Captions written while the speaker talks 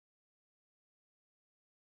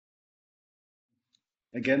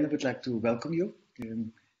Again, I would like to welcome you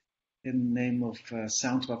in name of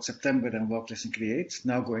Sound Walk September and Walk, Listen, Create,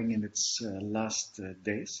 now going in its last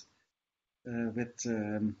days with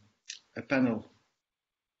a panel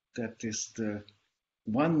that is the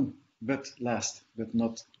one but last but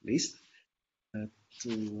not least.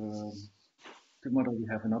 Tomorrow we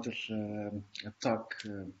have another talk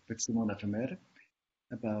with Simona Vermeer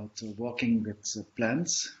about walking with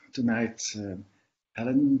plants. Tonight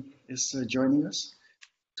Helen is joining us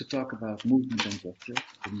to talk about movement and gesture.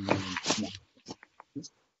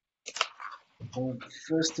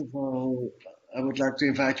 First of all, I would like to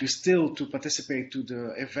invite you still to participate to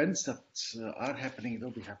the events that are happening,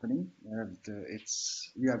 will be happening. And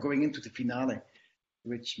we are going into the finale,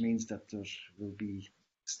 which means that there will be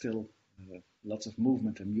still lots of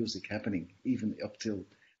movement and music happening, even up till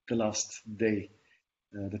the last day,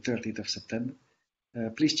 the 30th of September.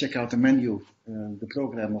 Please check out the menu, the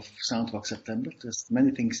program of Soundwalk September. There's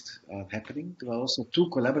many things are happening. There are also two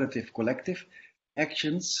collaborative, collective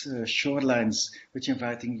actions, shorelines, which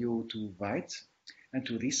inviting you to write and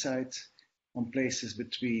to recite on places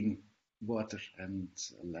between water and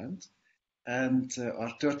land. And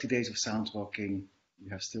our 30 days of sound walking, we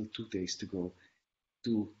have still 2 days to go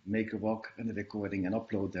to make a walk and a recording and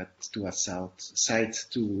upload that to our site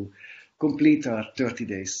to complete our 30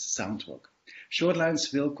 days sound walk.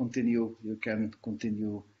 Shorelines will continue. You can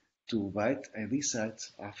continue to write and recite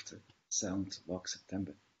after Sound Walk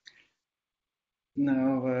September.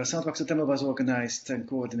 Now, Sound Walk September was organized and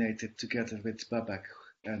coordinated together with Babak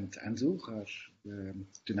and Andrew, who are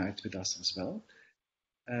tonight with us as well.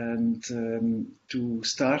 And to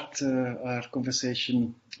start our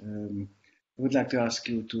conversation, I would like to ask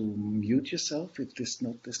you to mute yourself if this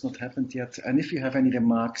not happened yet. And if you have any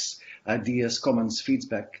remarks, ideas, comments,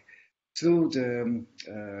 feedback through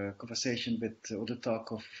the conversation with or the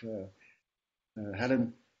talk of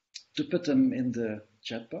Helen, to put them in the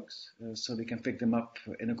chat box so we can pick them up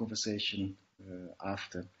in a conversation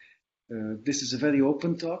after. This is a very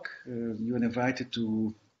open talk. You are invited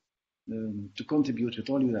to contribute with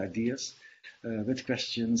all your ideas, with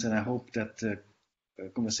questions, and I hope that the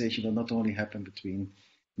conversation will not only happen between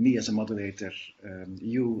me as a moderator,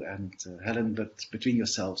 you and Helen, but between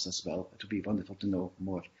yourselves as well. It would be wonderful to know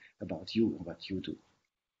more about you and what you do.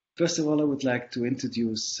 First of all, I would like to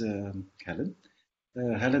introduce Helen.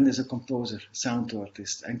 Helen is a composer, sound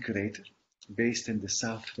artist and curator based in the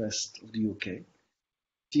southwest of the UK.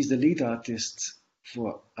 She's the lead artist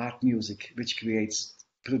for Artmusic, which creates,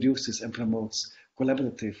 produces and promotes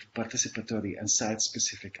collaborative, participatory and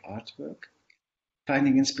site-specific artwork.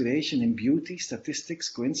 Finding inspiration in beauty, statistics,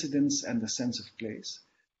 coincidence and the sense of place,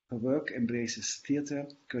 her work embraces theatre,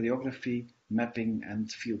 choreography, mapping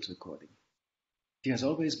and field recording. She has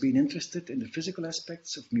always been interested in the physical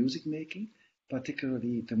aspects of music making,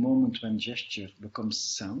 particularly the moment when gesture becomes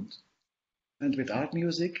sound. And with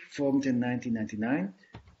Artmusic, formed in 1999,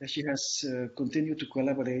 she has continued to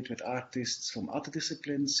collaborate with artists from other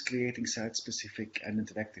disciplines, creating site-specific and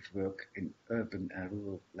interactive work in urban and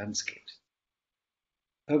rural landscapes.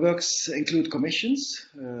 Her works include commissions,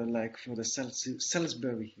 like for the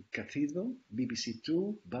Salisbury Cathedral, BBC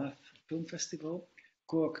Two, Bath Film Festival,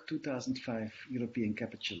 Cork 2005 European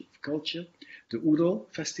Capital of Culture, the Oerol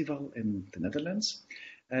Festival in the Netherlands,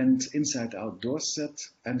 and Inside Out Dorset,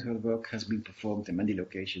 and her work has been performed in many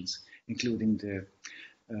locations, including the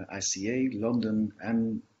ICA, London,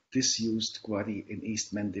 and disused quarry in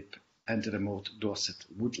East Mendip and the remote Dorset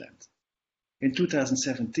woodland. In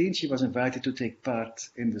 2017, she was invited to take part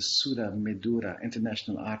in the Sura Medura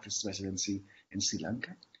International Artists Residency in Sri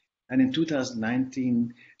Lanka. And in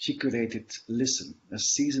 2019, she curated Listen, a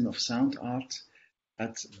season of sound art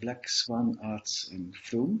at Black Swan Arts in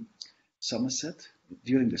Frome, Somerset,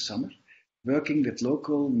 during the summer, working with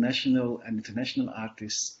local, national and international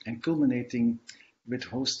artists and culminating with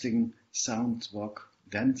hosting Soundwalk,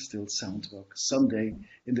 then still Soundwalk, Sunday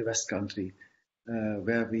in the West Country,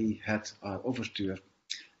 where we had our overture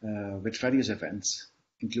with various events,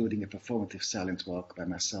 including a performative silent walk by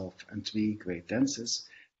myself and 3 great dancers,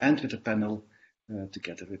 and with a panel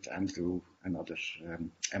together with Andrew and other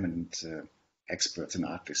eminent experts and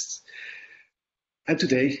artists. And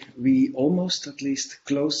today we almost at least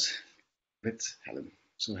close with Helen.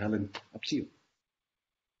 So Helen, up to you.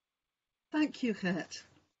 Thank you, Gert.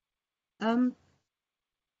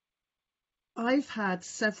 I've had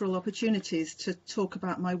several opportunities to talk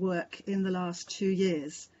about my work in the last 2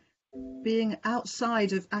 years. Being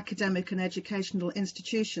outside of academic and educational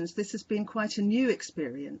institutions, this has been quite a new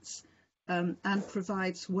experience and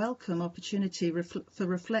provides welcome opportunity for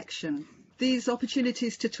reflection These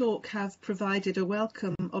opportunities to talk have provided a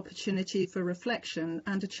welcome opportunity for reflection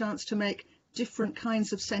and a chance to make different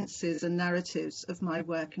kinds of senses and narratives of my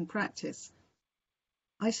work and practice.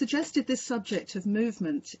 I suggested this subject of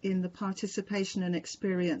movement in the participation and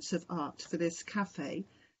experience of art for this cafe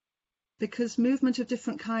because movement of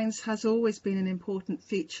different kinds has always been an important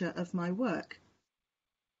feature of my work.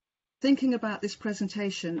 Thinking about this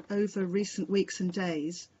presentation over recent weeks and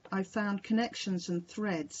days, I found connections and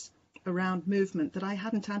threads around movement that I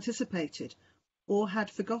hadn't anticipated or had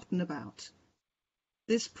forgotten about.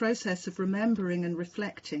 This process of remembering and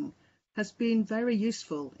reflecting has been very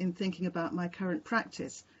useful in thinking about my current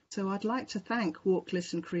practice, so I'd like to thank Walk,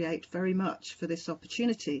 Listen, Create very much for this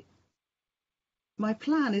opportunity. My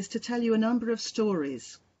plan is to tell you a number of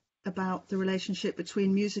stories about the relationship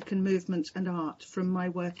between music and movement and art from my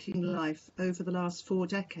working life over the last 4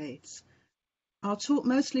 decades. I'll talk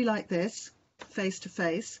mostly like this, face to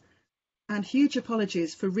face, and huge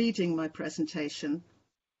apologies for reading my presentation.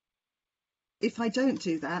 If I don't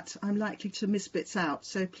do that, I'm likely to miss bits out,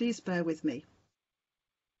 so please bear with me.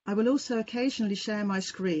 I will also occasionally share my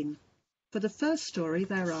screen. For the first story,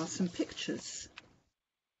 there are some pictures.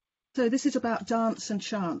 So this is about dance and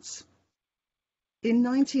chants. In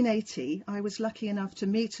 1980, I was lucky enough to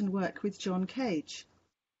meet and work with John Cage.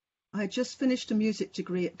 I had just finished a music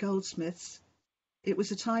degree at Goldsmiths. It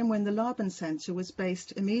was a time when the Laban Centre was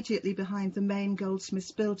based immediately behind the main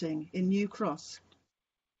Goldsmiths building in New Cross.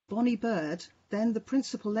 Bonnie Bird, then the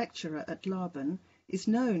principal lecturer at Laban, is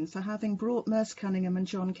known for having brought Merce Cunningham and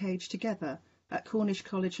John Cage together at Cornish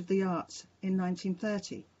College of the Arts in the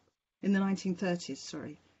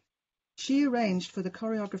 1930s. She arranged for the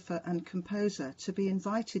choreographer and composer to be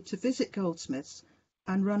invited to visit Goldsmiths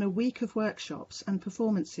and run a week of workshops and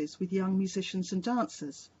performances with young musicians and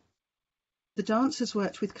dancers. The dancers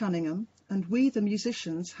worked with Cunningham, and we, the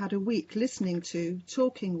musicians, had a week listening to,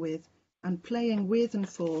 talking with, and playing with and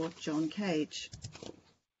for John Cage.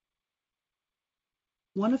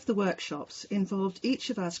 One of the workshops involved each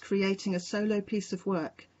of us creating a solo piece of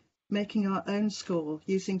work, making our own score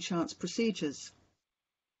using chance procedures.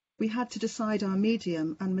 We had to decide our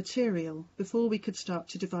medium and material before we could start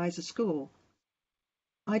to devise a score.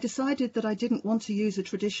 I decided that I didn't want to use a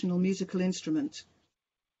traditional musical instrument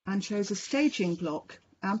and chose a staging block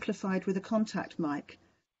amplified with a contact mic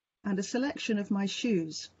and a selection of my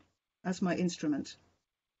shoes as my instrument.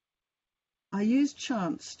 I used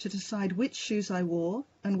chance to decide which shoes I wore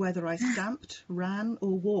and whether I stamped, ran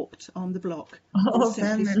or walked on the block or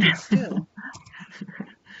simply stood still.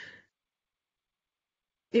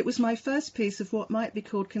 It was my first piece of what might be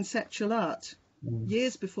called conceptual art,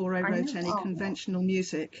 years before I wrote any conventional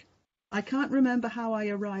music. I can't remember how I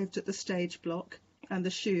arrived at the stage block and the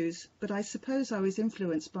shoes, but I suppose I was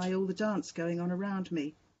influenced by all the dance going on around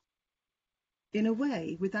me. In a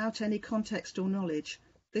way, without any context or knowledge,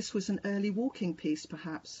 this was an early walking piece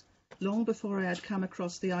perhaps, long before I had come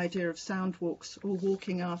across the idea of sound walks or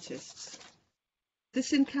walking artists.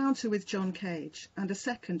 This encounter with John Cage, and a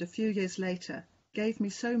second a few years later, gave me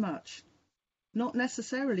so much, not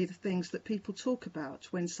necessarily the things that people talk about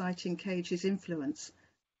when citing Cage's influence,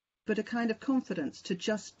 but a kind of confidence to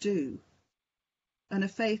just do, and a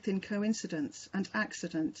faith in coincidence and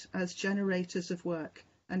accident as generators of work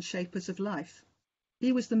and shapers of life.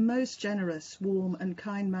 He was the most generous, warm and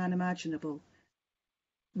kind man imaginable,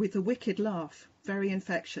 with a wicked laugh, very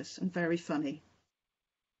infectious and very funny.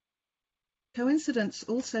 Coincidence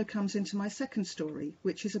also comes into my second story,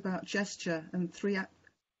 which is about gesture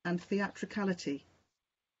and theatricality.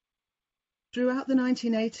 Throughout the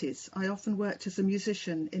 1980s, I often worked as a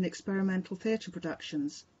musician in experimental theatre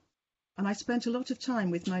productions, and I spent a lot of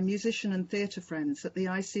time with my musician and theatre friends at the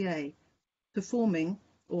ICA, performing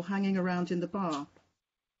or hanging around in the bar.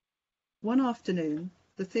 One afternoon,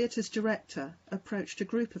 the theatre's director approached a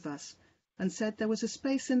group of us and said there was a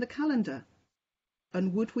space in the calendar,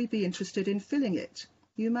 and would we be interested in filling it?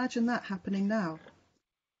 You imagine that happening now.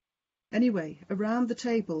 Anyway, around the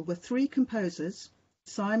table were 3 composers,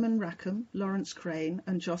 Simon Rackham, Lawrence Crane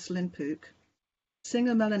and Jocelyn Pook,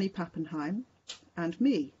 singer Melanie Pappenheim, and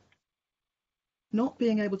me. Not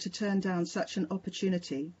being able to turn down such an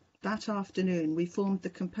opportunity, that afternoon we formed the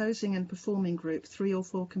composing and performing group 3 or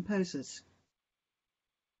 4 composers.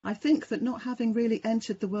 I think that not having really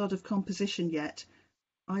entered the world of composition yet,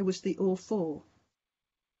 I was the all 4.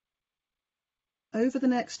 Over the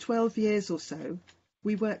next 12 years or so,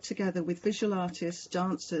 we worked together with visual artists,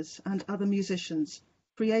 dancers and other musicians,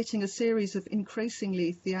 creating a series of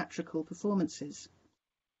increasingly theatrical performances.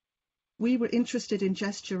 We were interested in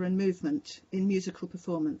gesture and movement in musical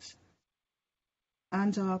performance.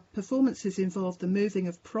 and our performances involve the moving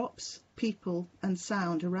of props, people and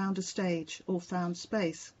sound around a stage or found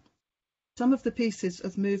space. Some of the pieces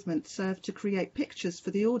of movement serve to create pictures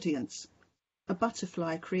for the audience. A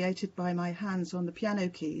butterfly created by my hands on the piano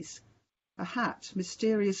keys, a hat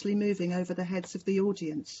mysteriously moving over the heads of the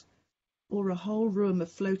audience, or a whole room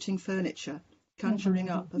of floating furniture conjuring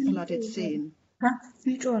up a flooded scene.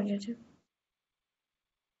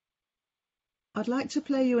 I'd like to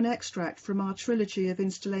play you an extract from our trilogy of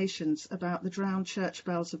installations about the drowned church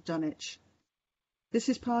bells of Dunwich. This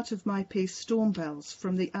is part of my piece Storm Bells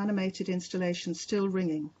from the animated installation Still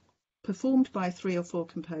Ringing, performed by 3 or 4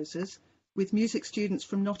 composers with music students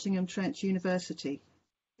from Nottingham Trent University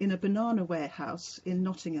in a banana warehouse in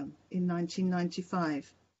Nottingham in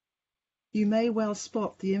 1995. You may well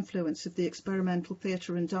spot the influence of the experimental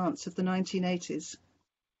theatre and dance of the 1980s.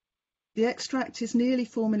 The extract is nearly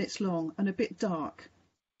 4 minutes long and a bit dark,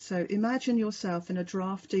 so imagine yourself in a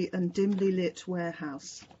drafty and dimly lit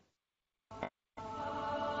warehouse.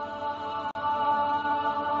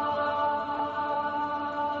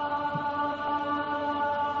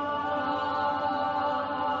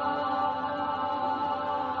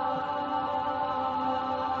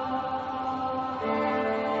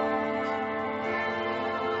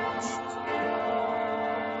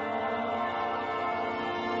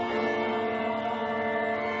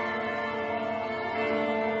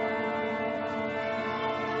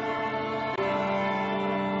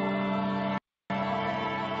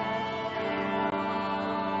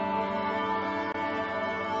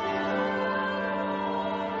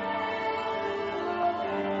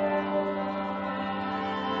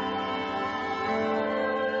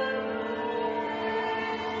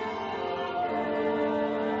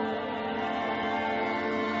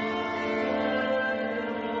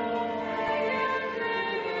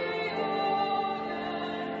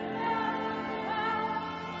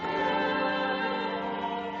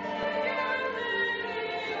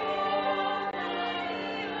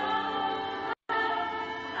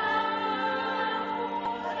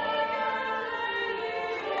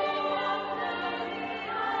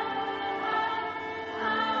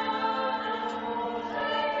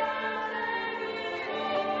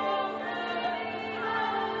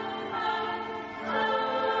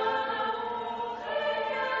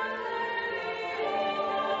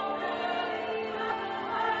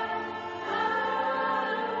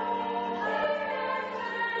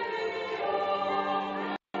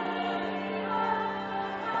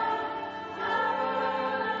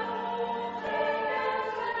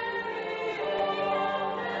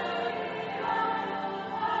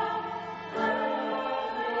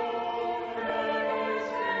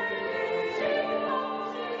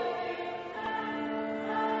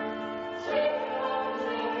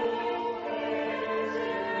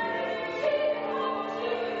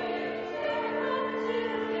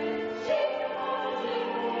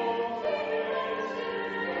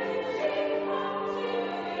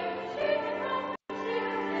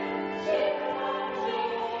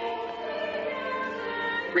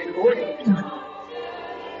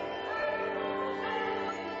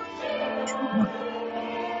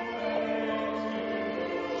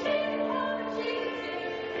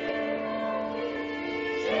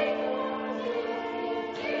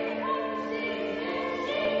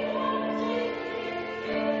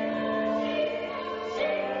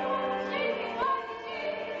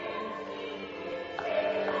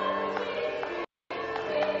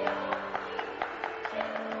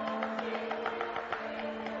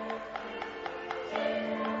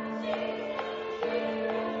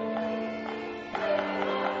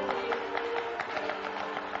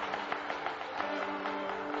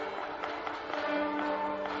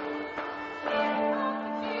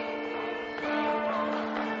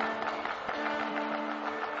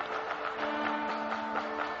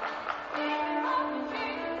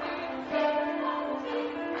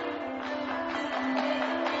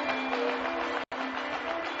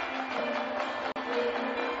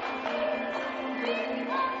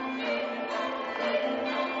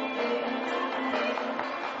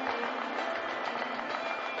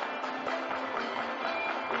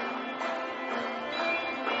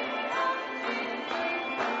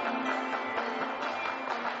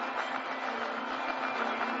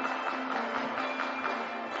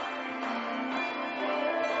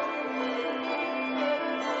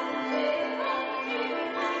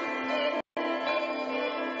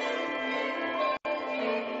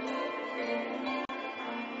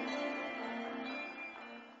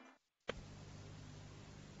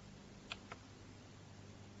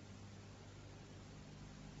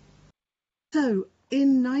 So,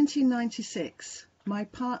 in 1996, my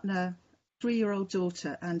partner 3-year-old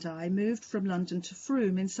daughter and I moved from London to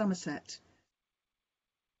Frome in Somerset.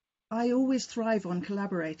 I always thrive on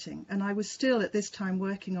collaborating, and I was still at this time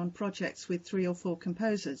working on projects with 3 or 4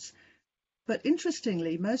 composers. But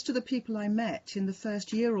interestingly, most of the people I met in the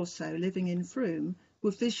first year or so living in Frome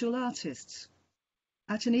were visual artists.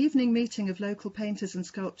 At an evening meeting of local painters and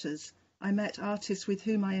sculptors, I met artists with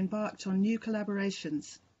whom I embarked on new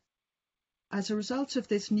collaborations. As a result of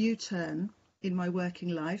this new turn in my working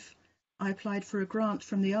life, I applied for a grant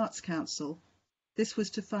from the Arts Council. This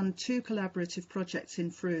was to fund 2 collaborative projects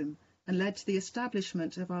in Frome and led to the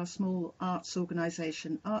establishment of our small arts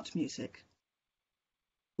organisation, Artmusic.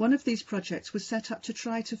 One of these projects was set up to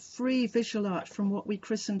try to free visual art from what we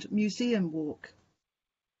christened museum walk.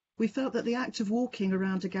 We felt that the act of walking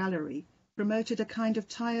around a gallery promoted a kind of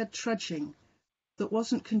tired trudging that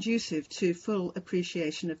wasn't conducive to full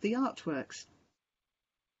appreciation of the artworks.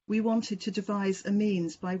 We wanted to devise a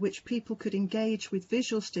means by which people could engage with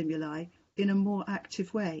visual stimuli in a more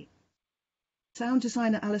active way. Sound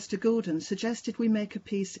designer Alistair Gordon suggested we make a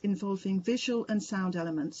piece involving visual and sound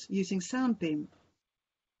elements using soundbeam,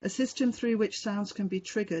 a system through which sounds can be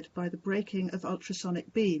triggered by the breaking of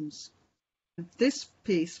ultrasonic beams. This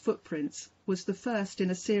piece, Footprints, was the first in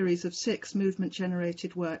a series of 6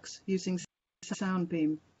 movement-generated works using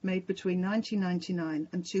soundbeam made between 1999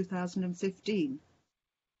 and 2015.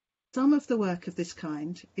 Some of the work of this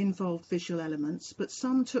kind involved visual elements, but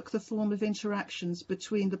some took the form of interactions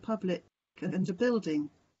between the public and a building.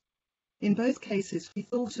 In both cases, we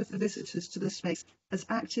thought of the visitors to the space as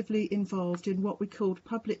actively involved in what we called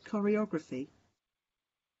public choreography.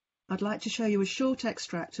 I'd like to show you a short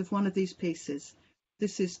extract of one of these pieces.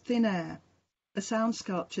 This is Thin Air, a sound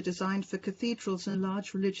sculpture designed for cathedrals and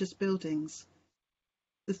large religious buildings.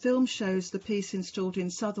 The film shows the piece installed in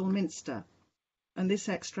Southall Minster, and this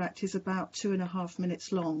extract is about 2.5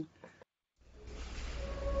 minutes long.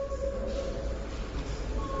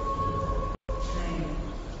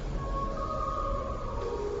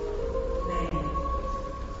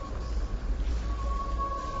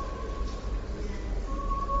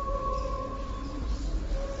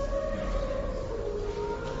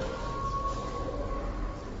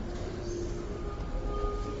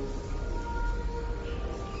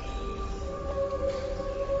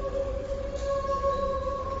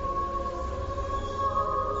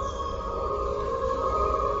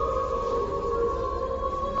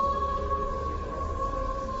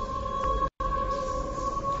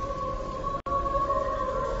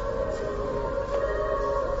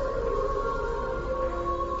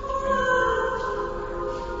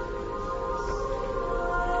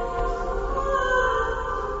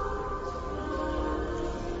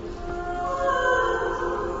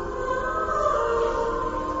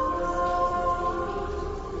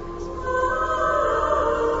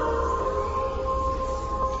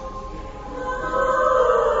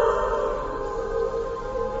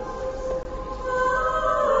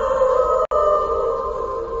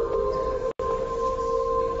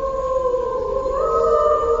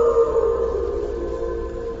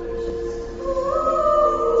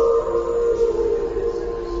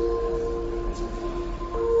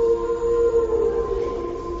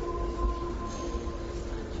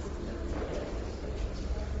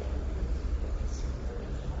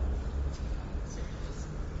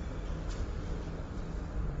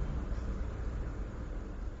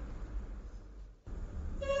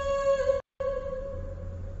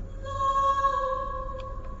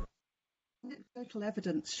 Anecdotal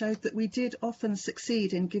evidence showed that we did often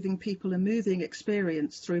succeed in giving people a moving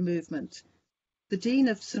experience through movement. The Dean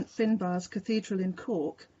of St Finbarr's Cathedral in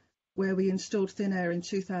Cork, where we installed Thin Air in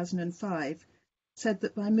 2005, said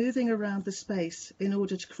that by moving around the space in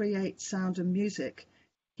order to create sound and music,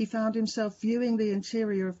 he found himself viewing the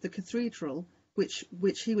interior of the cathedral, which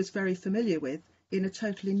he was very familiar with, in a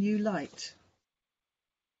totally new light.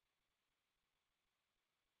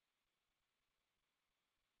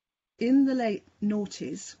 In the late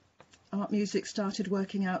noughties, Artmusic started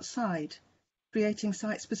working outside, creating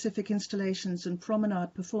site-specific installations and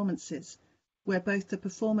promenade performances, where both the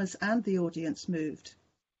performers and the audience moved.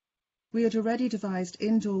 We had already devised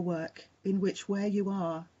indoor work in which where you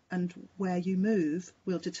are and where you move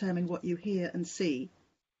will determine what you hear and see.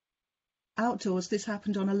 Outdoors, this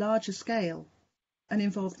happened on a larger scale and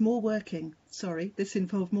involved more walking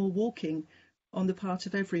on the part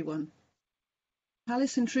of everyone.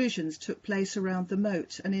 Palace intrusions took place around the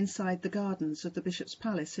moat and inside the gardens of the Bishop's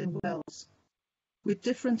Palace in Wells, with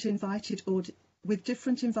different invited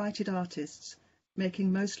artists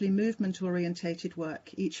making mostly movement-orientated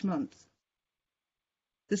work each month.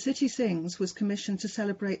 The City Sings was commissioned to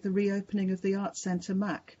celebrate the reopening of the Arts Centre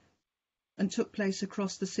MAC, and took place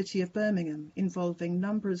across the city of Birmingham, involving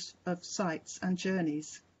numbers of sights and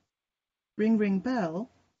journeys. Ring Ring Bell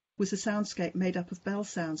was a soundscape made up of bell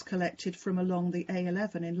sounds collected from along the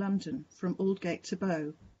A11 in London, from Aldgate to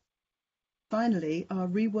Bow. Finally, our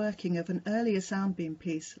reworking of an earlier Soundbeam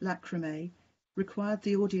piece, Lacrimé, required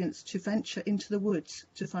the audience to venture into the woods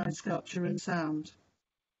to find sculpture and sound.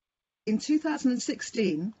 In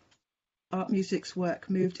 2016, Artmusic's work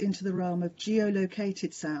moved into the realm of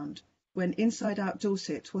geolocated sound, when Inside Out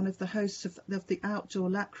Dorset, one of the hosts of the outdoor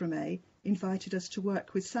Lacrimé, invited us to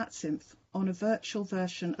work with satsynth on a virtual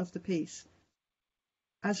version of the piece.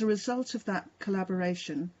 As a result of that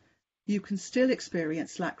collaboration, you can still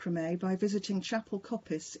experience Lacrimé by visiting Chapel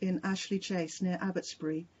Coppice in Ashley Chase near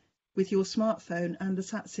Abbotsbury with your smartphone and the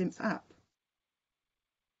satsynth app.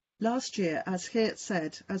 Last year, as Geert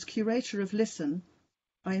said, as curator of Listen,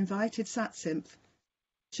 I invited satsynth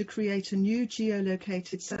to create a new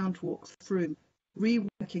geolocated sound walk for Frome,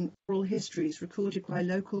 reworking oral histories recorded by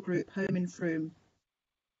local group Home in Frome.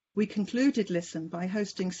 We concluded Listen by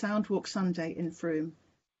hosting Soundwalk Sunday in Frome.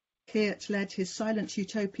 Geert led his Silent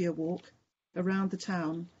Utopia walk around the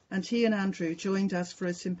town, and he and Andrew joined us for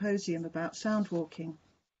a symposium about soundwalking.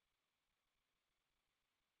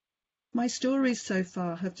 My stories so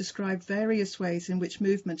far have described various ways in which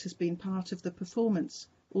movement has been part of the performance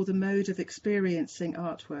or the mode of experiencing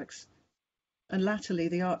artworks, and latterly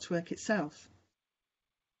the artwork itself.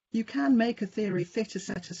 You can make a theory fit a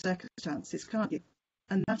set of circumstances, can't you?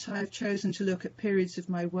 And that I have chosen to look at periods of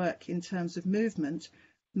my work in terms of movement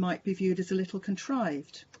might be viewed as a little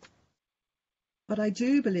contrived. But I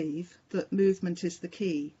do believe that movement is the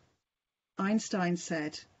key. Einstein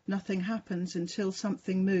said, "Nothing happens until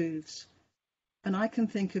something moves." And I can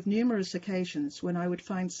think of numerous occasions when I would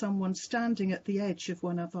find someone standing at the edge of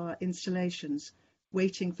one of our installations,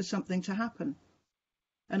 waiting for something to happen.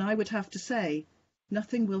 And I would have to say,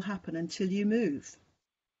 nothing will happen until you move.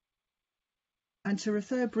 And to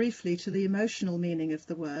refer briefly to the emotional meaning of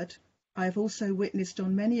the word, I have also witnessed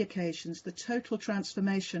on many occasions the total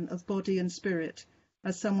transformation of body and spirit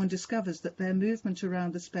as someone discovers that their movement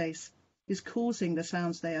around the space is causing the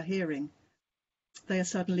sounds they are hearing. They are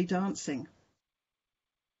suddenly dancing.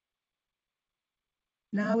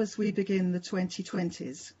 Now, as we begin the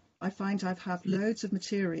 2020s, I find I have loads of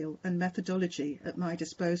material and methodology at my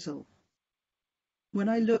disposal. When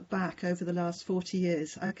I look back over the last 40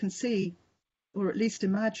 years, I can see, or at least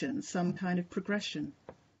imagine, some kind of progression.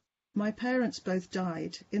 My parents both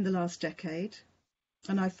died in the last decade,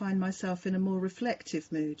 and I find myself in a more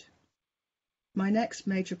reflective mood. My next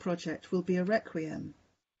major project will be a requiem,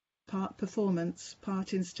 part performance,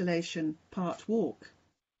 part installation, part walk.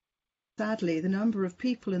 Sadly, the number of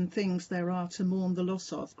people and things there are to mourn the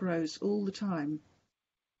loss of grows all the time.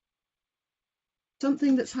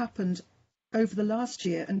 Something that's happened over the last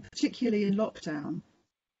year, and particularly in lockdown,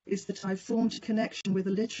 is that I've formed a connection with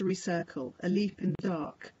a literary circle, A Leap in the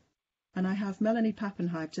Dark, and I have Melanie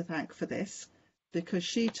Pappenheim to thank for this, because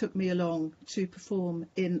she took me along to perform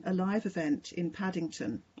in a live event in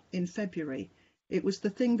Paddington in February. It was the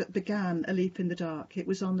thing that began A Leap in the Dark. It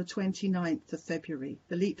was on the 29th of February,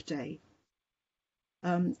 the Leap Day.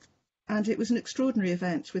 And it was an extraordinary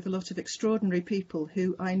event with a lot of extraordinary people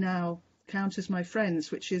who I now count as my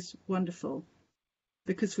friends, which is wonderful,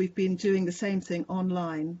 because we've been doing the same thing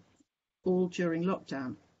online all during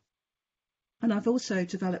lockdown. And I've also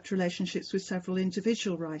developed relationships with several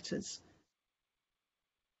individual writers.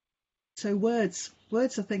 So words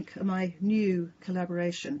I think are my new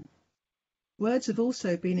collaboration. Words have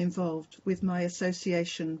also been involved with my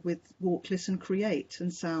association with Walk, Listen, Create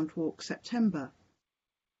and Soundwalk September.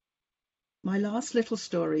 My last little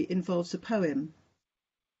story involves a poem.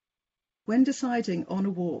 When deciding on a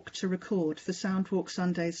walk to record for Soundwalk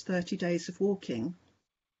Sunday's 30 Days of Walking,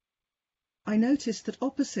 I noticed that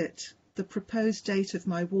opposite the proposed date of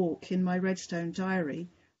my walk in my Redstone diary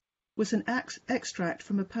was an extract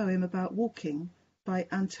from a poem about walking by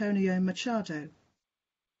Antonio Machado.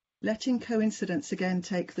 Letting coincidence again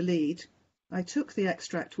take the lead, I took the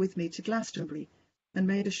extract with me to Glastonbury and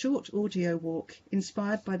made a short audio walk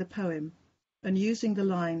inspired by the poem and using the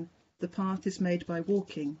line, "The path is made by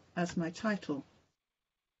walking," as my title.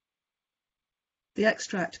 The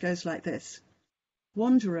extract goes like this: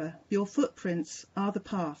 "Wanderer, your footprints are the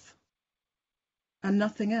path, and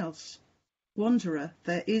nothing else. Wanderer,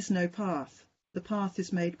 there is no path. The path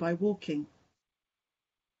is made by walking."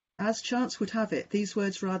 As chance would have it, these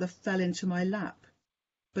words rather fell into my lap,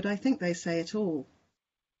 but I think they say it all.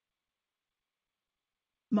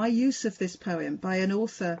 My use of this poem by an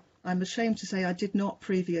author I'm ashamed to say I did not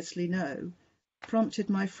previously know prompted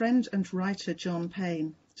my friend and writer John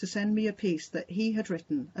Payne to send me a piece that he had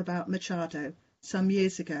written about Machado some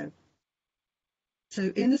years ago.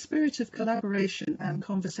 So in the spirit of collaboration and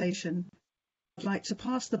conversation, I'd like to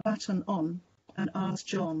pass the baton on and ask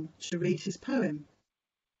John to read his poem.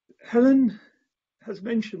 Helen has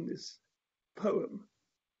mentioned this poem,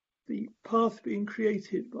 the path being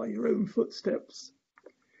created by your own footsteps.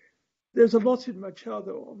 There's a lot in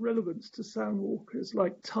Machado of relevance to sound walkers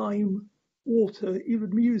like time, water,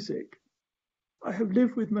 even music. I have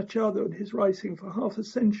lived with Machado and his writing for half a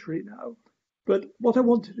century now, but what I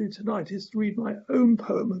want to do tonight is to read my own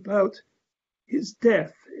poem about his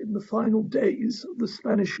death in the final days of the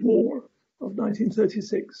Spanish War of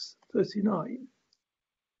 1936-39.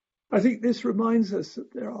 I think this reminds us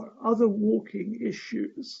that there are other walking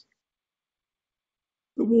issues.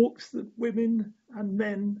 The walks that women and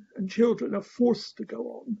men and children are forced to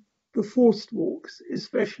go on, the forced walks,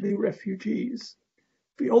 especially refugees.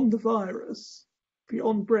 Beyond the virus,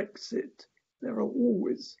 beyond Brexit, there are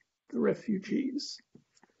always the refugees.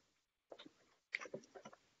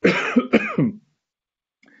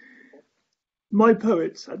 My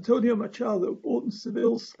poets, Antonio Machado, born in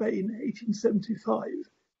Seville, Spain, 1875,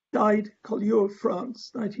 died Collioure,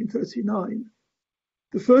 France, 1939.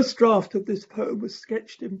 The first draft of this poem was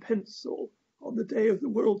sketched in pencil on the day of the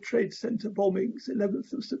World Trade Center bombings,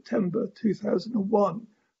 11th of September 2001,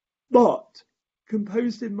 but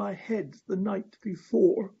composed in my head the night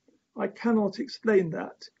before. I cannot explain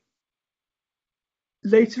that.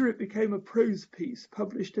 Later it became a prose piece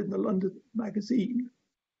published in the London Magazine.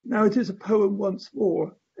 Now it is a poem once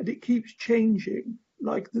more, and it keeps changing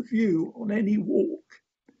like the view on any walk.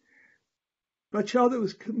 Machado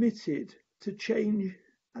was committed to change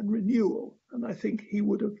and renewal, and I think he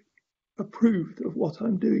would have approved of what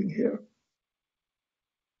I'm doing here.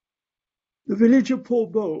 The village of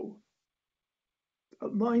Portbeau, a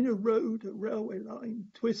minor road, a railway line,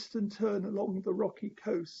 twist and turn along the rocky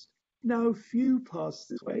coast. Now few pass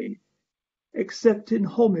this way, except in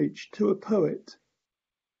homage to a poet.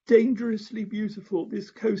 Dangerously beautiful, this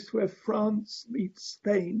coast where France meets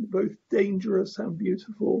Spain, both dangerous and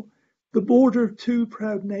beautiful, the border of two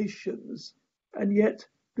proud nations, and yet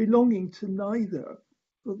belonging to neither,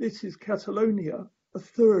 for this is Catalonia, a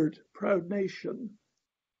third proud nation.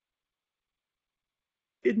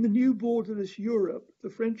 In the new borderless Europe, the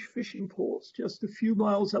French fishing ports just a few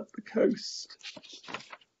miles up the coast,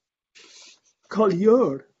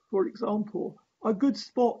 Collioure, for example, are good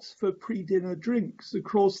spots for pre-dinner drinks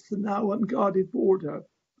across the now unguarded border,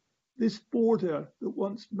 this border that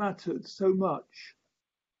once mattered so much.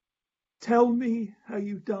 Tell me how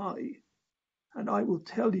you die, and I will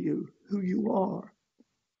tell you who you are.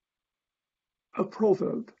 A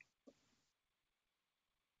proverb.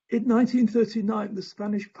 In 1939, the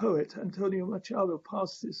Spanish poet Antonio Machado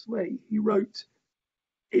passed this way. He wrote,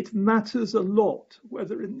 "It matters a lot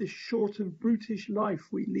whether in this short and brutish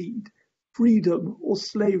life we lead, freedom or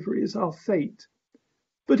slavery is our fate.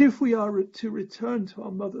 But if we are to return to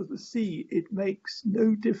our mother the sea, it makes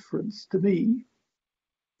no difference to me."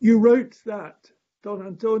 You wrote that, Don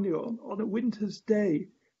Antonio, on a winter's day,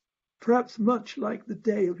 perhaps much like the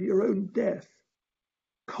day of your own death.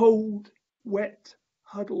 Cold, wet,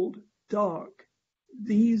 huddled, dark.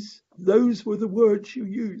 Those were the words you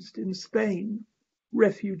used in Spain,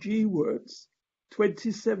 refugee words.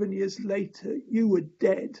 27 years later, you were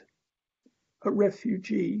dead, a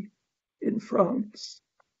refugee in France.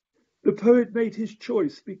 The poet made his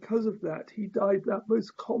choice. Because of that, he died that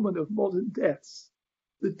most common of modern deaths,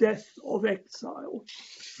 the death of exile,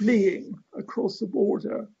 fleeing across the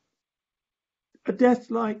border. A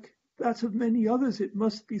death like that of many others, it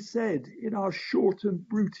must be said, in our short and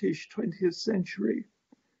brutish 20th century.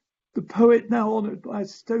 The poet now honoured by a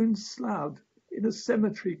stone slab in a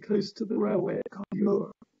cemetery close to the railway at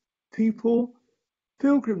Collioure. People,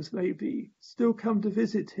 pilgrims maybe, still come to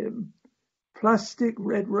visit him. Plastic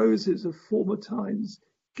red roses of former times,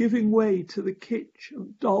 giving way to the kitsch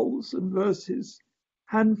of dolls and verses,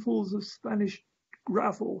 handfuls of Spanish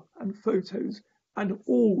gravel and photos, and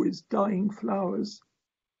always dying flowers.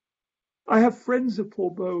 I have friends of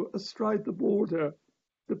Portbeau astride the border,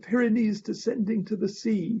 the Pyrenees descending to the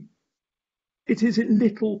sea. It is in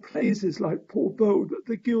little places like Portbeau that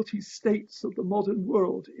the guilty states of the modern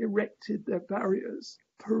world erected their barriers,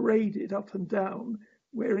 paraded up and down,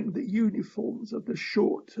 wearing the uniforms of the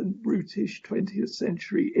short and brutish 20th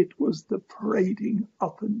century. It was the parading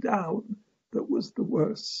up and down that was the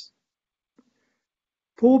worst.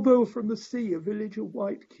 Portbeau from the sea, a village of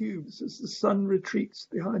white cubes as the sun retreats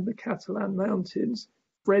behind the Catalan mountains.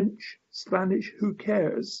 French, Spanish, who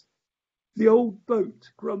cares? The old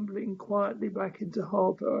boat grumbling quietly back into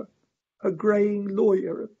harbour. a greying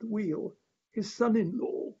lawyer at the wheel, his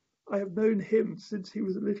son-in-law. I have known him since he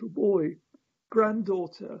was a little boy.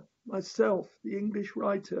 Granddaughter, myself, the English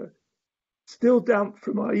writer, still damp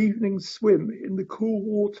from our evening swim in the cool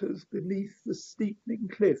waters beneath the steepening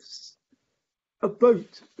cliffs. A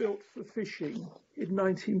boat built for fishing in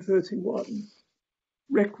 1931,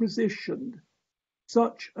 requisitioned,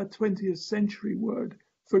 such a 20th century word,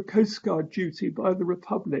 for Coast Guard duty by the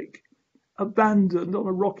Republic, abandoned on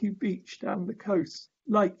a rocky beach down the coast,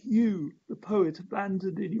 like you, the poet,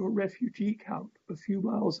 abandoned in your refugee camp a few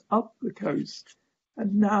miles up the coast,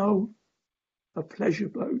 and now a pleasure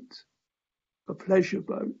boat, a pleasure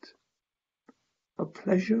boat, a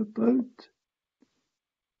pleasure boat.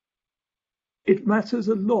 It matters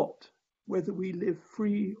a lot whether we live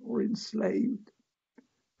free or enslaved,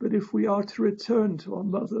 but if we are to return to our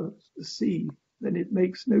mother, the sea, then it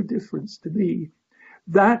makes no difference to me.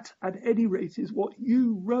 That, at any rate, is what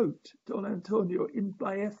you wrote, Don Antonio, in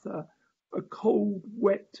Baeza, a cold,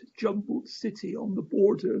 wet, jumbled city on the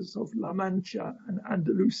borders of La Mancha and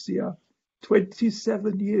Andalusia,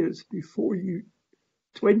 27 years before your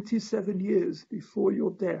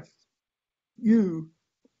death. You,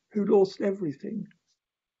 who lost everything,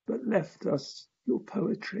 but left us your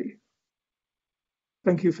poetry.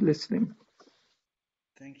 Thank you for listening.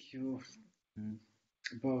 Thank you,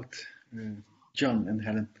 both John and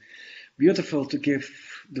Helen. Beautiful to give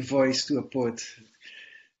the voice to a poet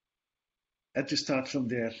and to start from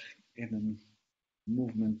there in a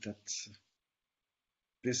movement that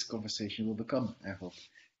this conversation will become, I hope.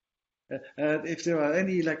 If there are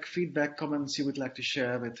any feedback, comments you would like to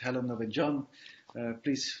share with Helen or with John,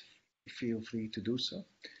 please feel free to do so.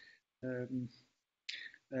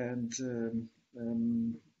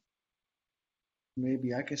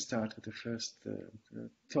 Maybe I can start with the first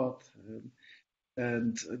thought.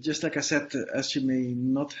 And just like I said, as you may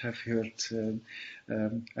not have heard,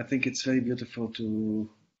 I think it's very beautiful to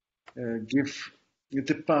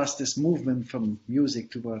pass this movement from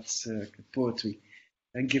music towards poetry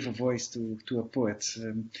and give a voice to a poet.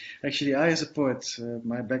 Actually, I as a poet,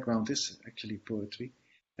 my background is actually poetry.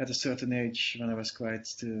 At a certain age, when I was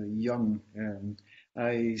quite young,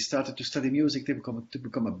 I started to study music to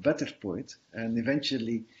become a better poet, and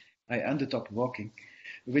eventually I ended up walking,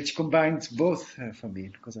 which combined both for me,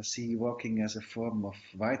 because I see walking as a form of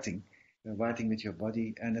writing with your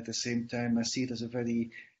body, and at the same time I see it as a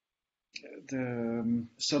very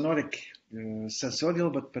sonoric, sensorial,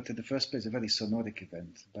 but in the first place a very sonoric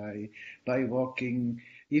event. By walking,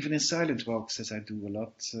 even in silent walks, as I do a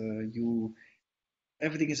lot,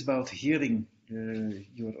 everything is about hearing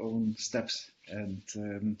your own steps, and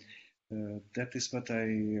that is what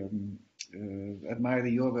I admire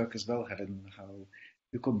in your work as well, Helen, how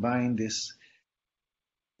you combine this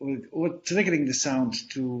or triggering the sound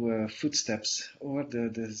through footsteps or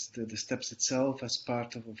the steps itself as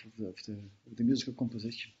part of the musical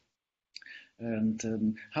composition.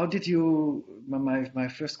 And how did you, my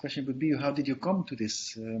first question would be, how did you come to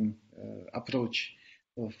this approach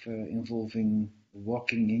of involving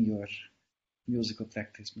walking in your musical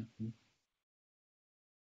practice?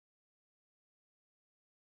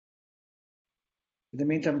 In the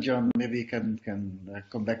meantime, John, maybe we can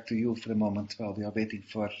come back to you for a moment while we are waiting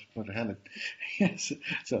for Helen. Yes,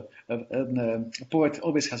 so a poet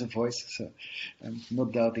always has a voice, so I'm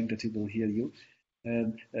not doubting that he will hear you.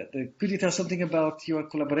 Could you tell something about your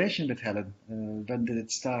collaboration with Helen? When did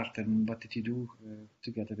it start, and what did you do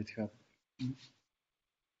together with her?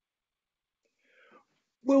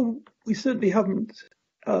 Well, we certainly haven't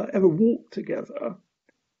ever walked together.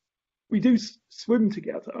 We do swim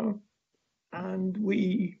together, and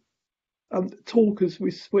we talk as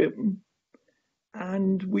we swim,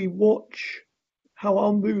 and we watch how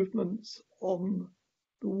our movements on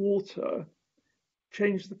the water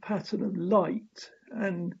change the pattern of light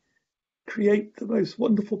and create the most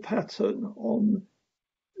wonderful pattern on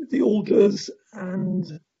the alders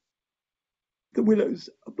and the willows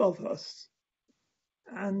above us.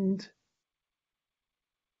 And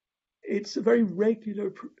it's a very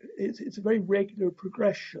regular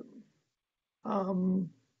progression.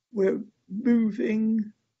 We're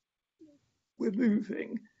moving,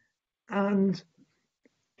 and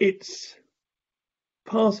it's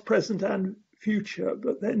past, present, and future.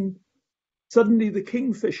 But then suddenly the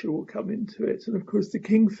kingfisher will come into it, and of course the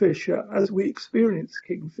kingfisher, as we experience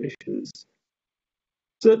kingfishers,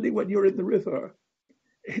 certainly when you're in the river,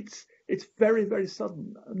 it's very, very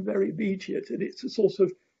sudden and very immediate, and it's a sort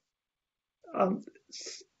of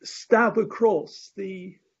stab across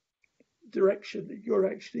the direction that you're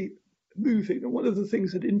actually moving. And one of the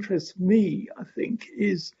things that interests me, I think,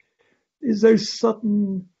 is those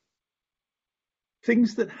sudden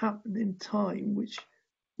things that happen in time,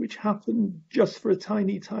 which happen just for a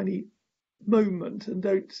tiny, tiny moment and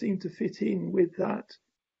don't seem to fit in with that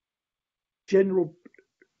general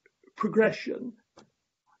progression.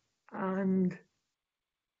 And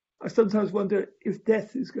I sometimes wonder if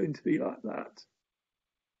death is going to be like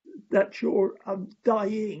that you're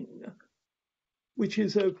dying, which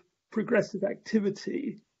is a progressive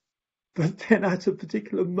activity, but then at a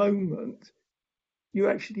particular moment, you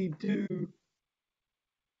actually do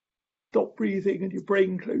stop breathing and your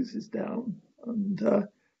brain closes down. And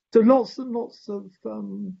so lots and lots of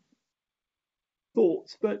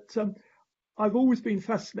thoughts, but I've always been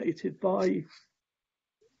fascinated by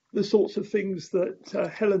the sorts of things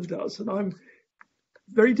that Helen does, and I'm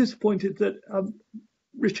very disappointed that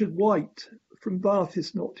Richard White from Bath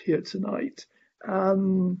is not here tonight.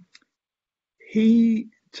 He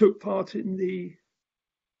took part in the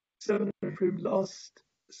seminar last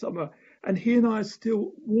summer, and he and I are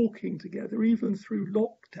still walking together, even through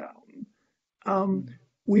lockdown.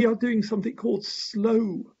 We are doing something called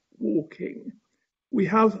slow walking. We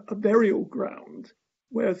have a burial ground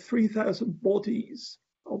where 3,000 bodies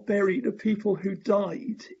are buried of people who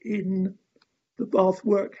died in the Bath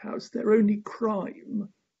workhouse. Their only crime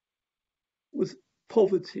was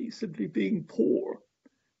poverty, simply being poor.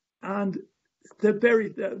 And they're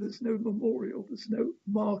buried there. There's no memorial, there's no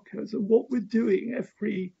markers. And what we're doing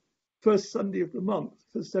every first Sunday of the month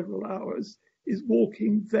for several hours is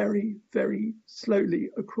walking very, very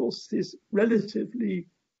slowly across this relatively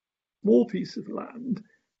small piece of land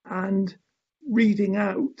and reading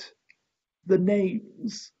out the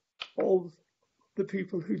names of the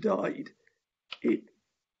people who died. It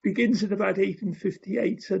begins in about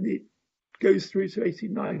 1858 and it goes through to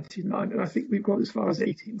 1899, and I think we've got as far as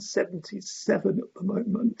 1877 at the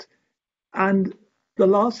moment. And the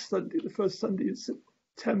last Sunday, the first Sunday in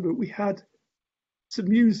September, we had some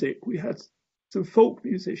music. We had some folk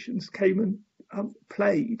musicians came and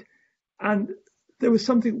played, and there was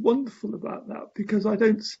something wonderful about that, because I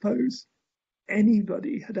don't suppose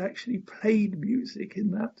anybody had actually played music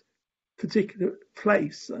in that particular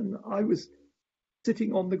place. And I was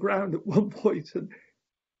sitting on the ground at one point and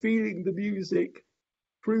feeling the music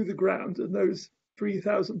through the ground and those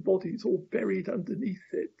 3,000 bodies all buried underneath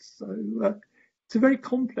it. So it's a very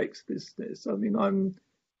complex business. I mean, I'm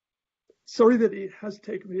sorry that it has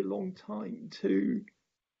taken me a long time to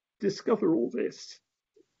discover all this,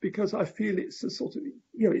 because I feel it's a sort of,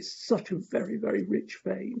 it's such a very, very rich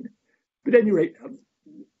vein. But at any rate,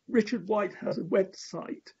 Richard White has a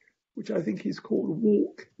website, which I think is called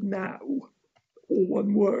Walk Now, all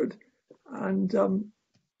one word. And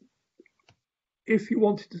if you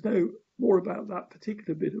wanted to know more about that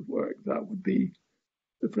particular bit of work, that would be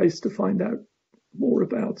the place to find out more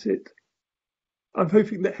about it. I'm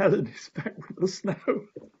hoping that Helen is back with us now.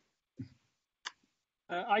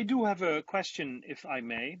 I do have a question, if I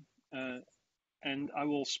may, and I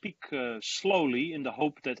will speak slowly in the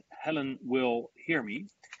hope that Helen will hear me,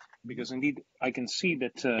 because indeed I can see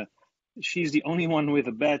that she's the only one with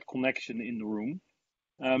a bad connection in the room.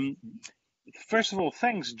 First of all,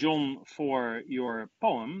 thanks, John, for your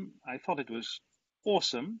poem. I thought it was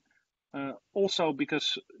awesome. Also,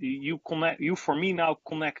 because you for me now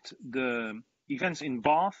connect the events in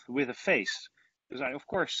Bath with a face. Because I, of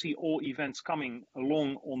course, see all events coming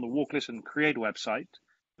along on the Walk, Listen, Create website,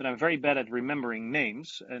 but I'm very bad at remembering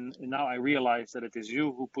names. And now I realize that it is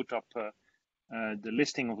you who put up the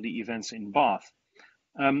listing of the events in Bath.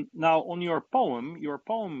 Now, on your poem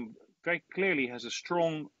very clearly has a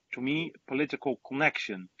strong, to me, political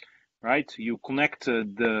connection, right? You connect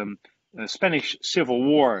the Spanish Civil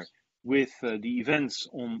War with the events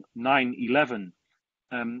on 9/11,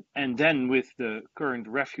 and then with the current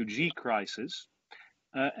refugee crisis.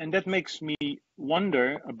 And that makes me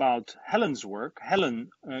wonder about Helen's work. Helen,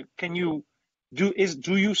 do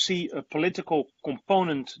you see a political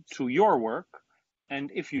component to your work?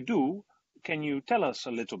 And if you do, can you tell us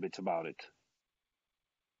a little bit about it?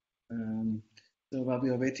 So while we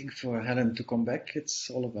are waiting for Helen to come back, it's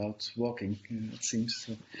all about walking, it seems.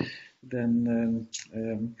 Then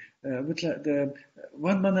the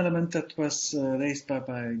one element that was raised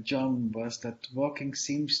by John was that walking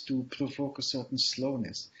seems to provoke a certain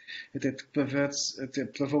slowness. It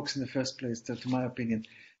provokes in the first place, to my opinion,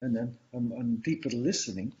 a deeper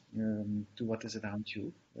listening to what is around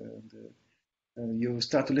you. You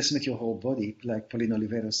start to listen with your whole body, like Pauline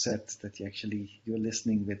Oliveira said, that you're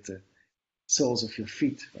listening with the soles of your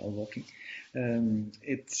feet while walking.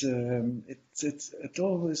 It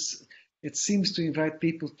seems to invite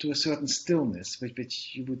people to a certain stillness,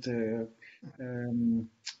 which you would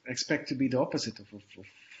expect to be the opposite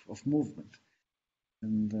of movement.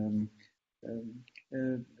 And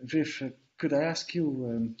Viv, could I ask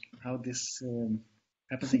you how this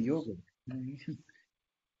happens in your work?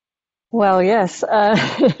 Well, yes.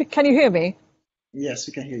 Can you hear me? Yes,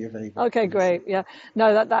 we can hear you very well. Okay, Yes. great. Yeah.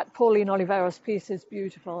 No, that Pauline Oliveros piece is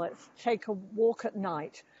beautiful. It's take a walk at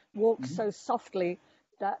night, walk Mhm. so softly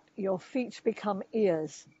that your feet become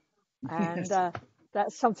ears. And Yes.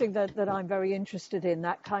 that's something that I'm very interested in,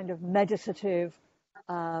 that kind of meditative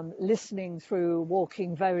listening through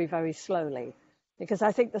walking very, very slowly. Because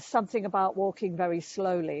I think there's something about walking very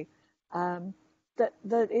slowly that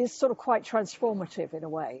is sort of quite transformative in a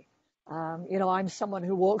way. You know, I'm someone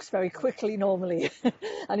who walks very quickly normally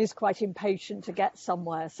and is quite impatient to get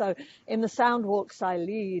somewhere. So in the sound walks I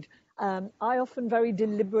lead, I often very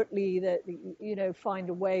deliberately find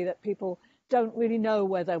a way that people don't really know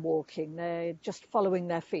where they're walking. They're just following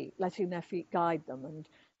their feet, letting their feet guide them. And,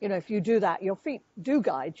 you know, if you do that, your feet do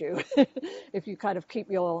guide you if you kind of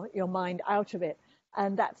keep your mind out of it.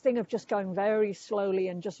 And that thing of just going very slowly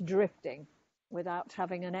and just drifting without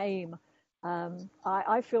having an aim,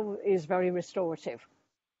 I feel is very restorative.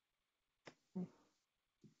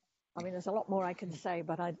 I mean, there's a lot more I can say,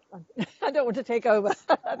 but I don't want to take over.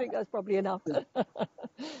 I think that's probably enough.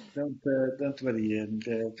 Don't worry, and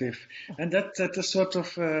Viv. And that is sort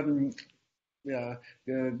of yeah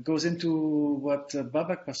goes into what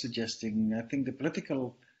Babak was suggesting. I think the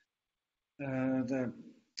political the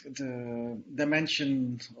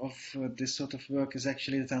dimension of this sort of work is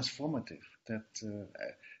actually transformative. That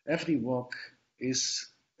every walk is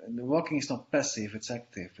the walking is not passive; it's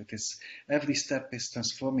active. It is every step is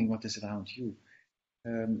transforming what is around you.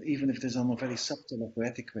 Even if it is on a very subtle or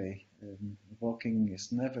poetic way, walking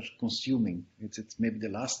is never consuming. It's maybe the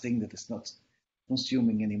last thing that is not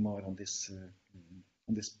consuming anymore on this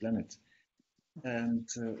planet, and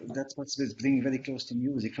that's what's bringing very close to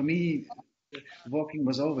music. For me, walking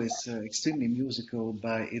was always extremely musical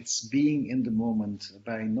by its being in the moment,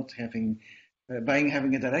 by not having, by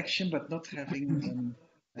having a direction, but not having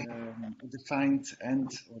a defined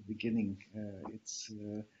end or beginning.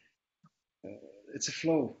 It's a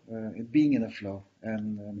flow, it being in a flow.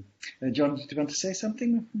 And John, do you want to say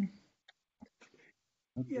something?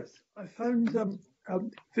 Yes, I found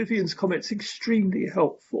Vivian's comments extremely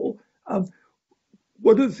helpful.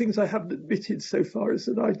 One of the things I haven't admitted so far is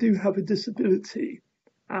that I do have a disability.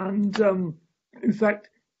 And in fact,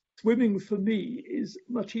 swimming for me is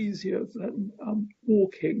much easier than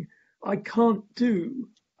walking. I can't do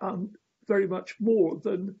very much more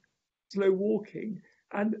than slow walking.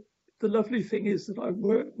 And the lovely thing is that I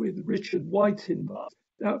work with Richard White in Bath.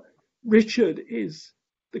 Now, Richard is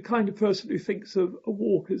the kind of person who thinks of a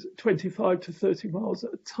walk as 25 to 30 miles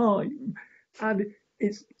at a time. And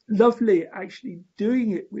it's lovely actually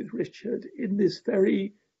doing it with Richard in this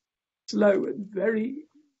very slow and very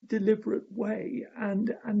deliberate way.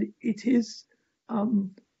 And it is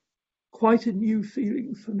quite a new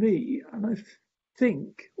feeling for me. And I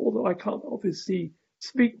think, although I can't obviously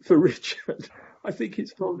speak for Richard, I think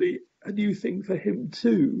it's probably a new thing for him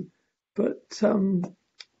too. But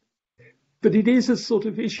it is a sort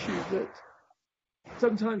of issue that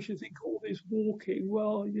sometimes you think all this walking,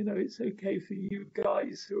 well, you know, it's okay for you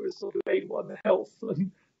guys who are sort of A1 health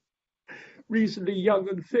and reasonably young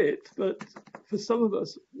and fit. But for some of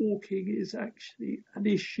us, walking is actually an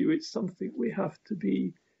issue. It's something we have to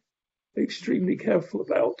be extremely careful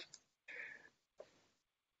about.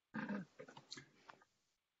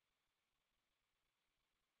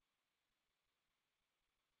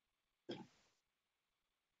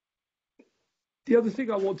 The other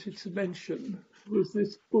thing I wanted to mention was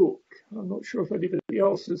this book. I'm not sure if anybody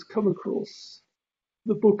else has come across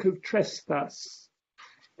the Book of Trespass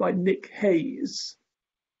by Nick Hayes.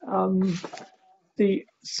 The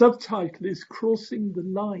subtitle is Crossing the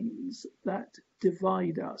Lines That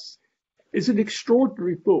Divide Us. It's an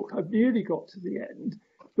extraordinary book. I've nearly got to the end,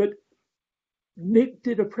 but Nick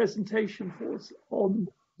did a presentation for us on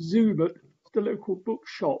Zoom at the local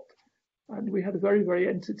bookshop, and we had a very, very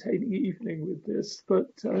entertaining evening with this. But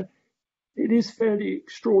it is fairly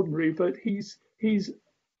extraordinary. But he's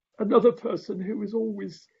another person who is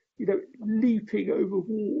always, you know, leaping over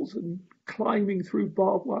walls and climbing through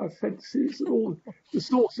barbed wire fences and all the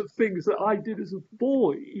sorts of things that I did as a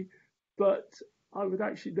boy, but I would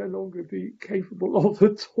actually no longer be capable of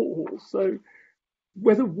at all. So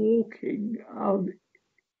whether walking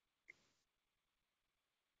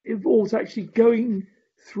involves actually going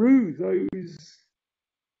through those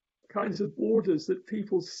kinds of borders that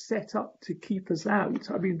people set up to keep us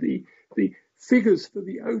out. I mean, the figures for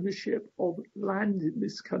the ownership of land in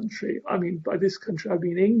this country, I mean, by this country, I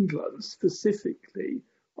mean England specifically,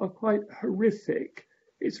 are quite horrific.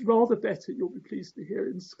 It's rather better, you'll be pleased to hear,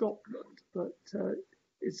 in Scotland, but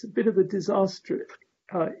it's a bit of a disaster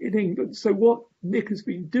in England. So what Nick has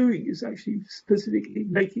been doing is actually specifically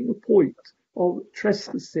making a point of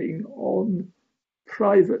trespassing on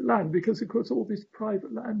private land, because of course all this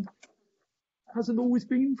private land hasn't always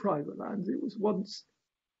been private land. It was once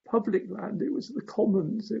public land, it was the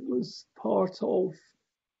commons, it was part of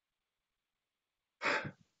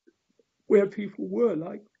where people were,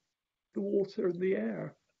 like the water and the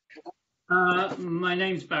air. My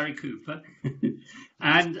name's Barry Cooper,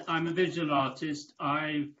 and I'm a visual artist.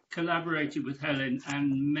 I've collaborated with Helen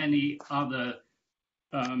and many other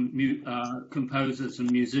composers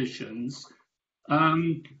and musicians.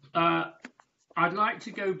 I'd like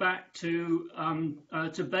to go back to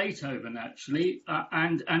Beethoven, actually,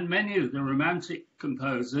 and many of the Romantic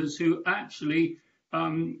composers who actually,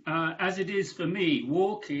 as it is for me,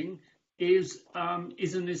 walking is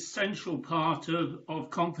an essential part of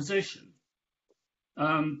composition,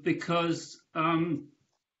 because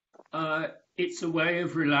it's a way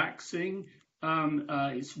of relaxing.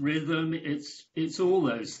 It's rhythm. It's all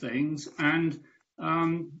those things, and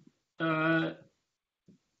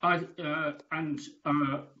I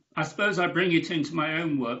suppose I bring it into my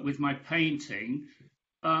own work with my painting,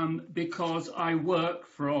 because I work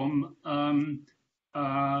from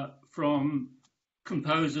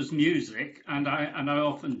composers' music, and I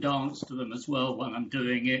often dance to them as well when I'm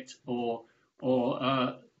doing it, or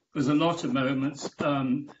there's a lot of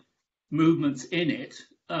movements in it,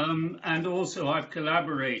 and also I've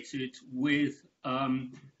collaborated with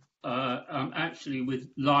actually with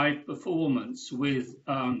live performance with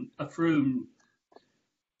a Froome,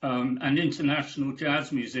 an international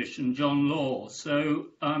jazz musician, John Law.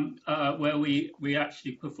 So where we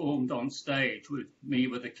actually performed on stage with me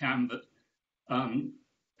with a canvas,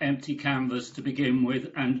 empty canvas to begin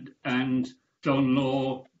with, and John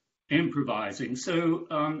Law improvising. So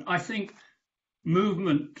I think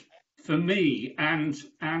movement for me and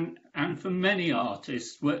for many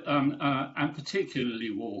artists, and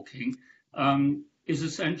particularly walking, is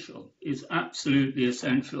essential. Is absolutely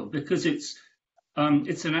essential, because it's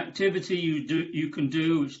an activity you can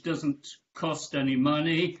do which doesn't cost any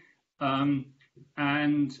money,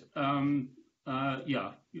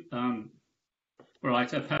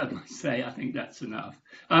 right. I've had my say. I think that's enough.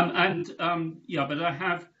 But I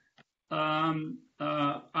have.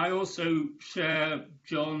 I also share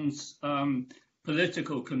John's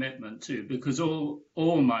political commitment too, because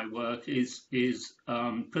all my work is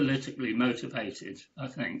politically motivated, I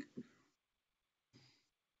think.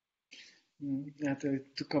 Yeah,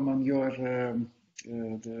 to come on your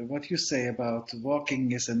what you say about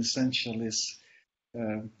walking is an essential, is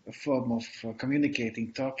a form of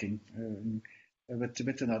communicating, talking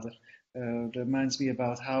with another. Reminds me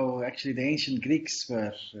about how actually the ancient Greeks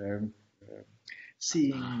were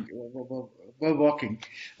were walking.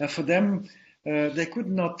 For them, they could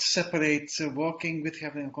not separate walking with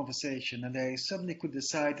having a conversation, and they suddenly could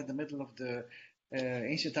decide in the middle of the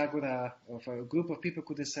ancient agora, of a group of people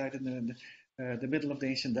could decide in the middle of the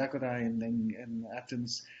ancient agora in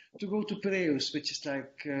Athens to go to Piraeus, which is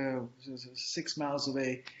like 6 miles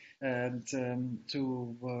away, and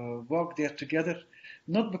to walk there together,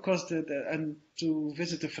 not because and to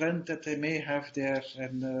visit a friend that they may have there,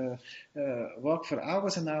 and walk for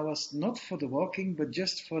hours and hours, not for the walking, but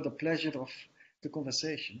just for the pleasure of the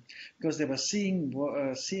conversation, because they were seeing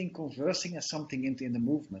conversing as something in the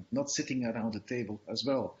movement, not sitting around the table as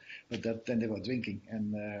well, but then they were drinking,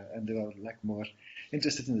 and they were like more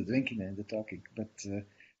interested in the drinking than in the talking. But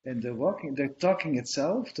in the walking, the talking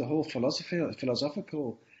itself, the whole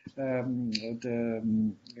philosophical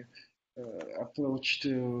approach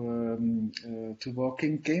to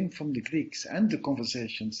walking came from the Greeks, and the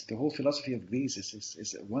conversations. The whole philosophy of Greece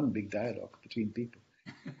is one big dialogue between people.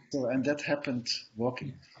 So, and that happened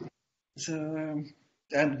walking. So,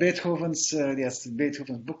 and Beethoven's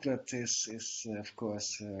booklet is of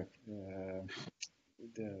course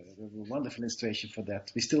the wonderful illustration for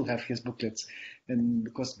that. We still have his booklets, and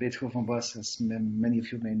because Beethoven was, as many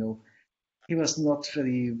of you may know, he was not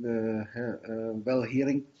very well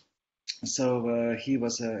hearing, so he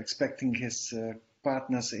was expecting his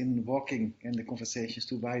partners in walking in the conversations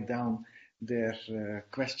to write down their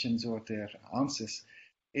questions or their answers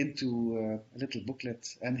into a little booklet,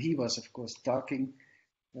 and he was of course talking,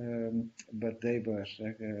 but they were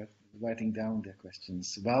writing down their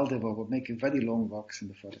questions while they were making very long walks in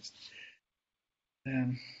the forest.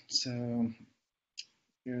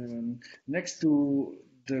 Next to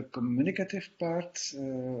the communicative part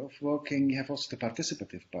of walking, you have also the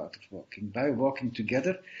participative part of walking. By walking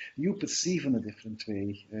together, you perceive in a different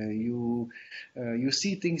way. You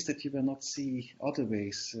see things that you will not see other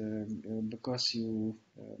ways because you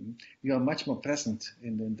are much more present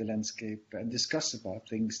in the landscape and discuss about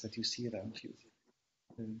things that you see around you.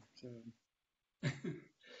 And,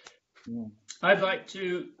 yeah. I'd like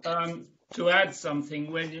to add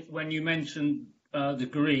something when you mentioned the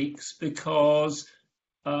Greeks, because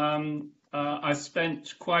I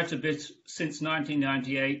spent quite a bit since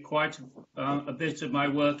 1998, quite a bit of my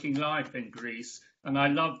working life in Greece, and I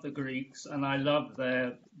love the Greeks, and I love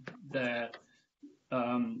their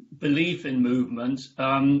belief in movement,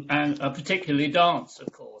 and particularly dance,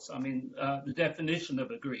 of course. I mean, the definition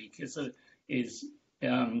of a Greek is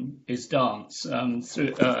dance,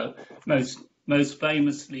 most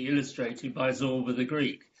famously illustrated by Zorba the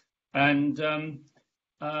Greek. And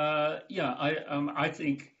I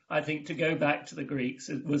think to go back to the Greeks,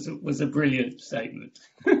 it was a brilliant statement.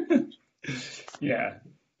 Yeah.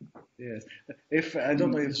 Yes. If I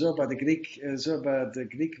don't know if Zorba the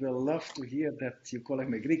Greek will love to hear that you call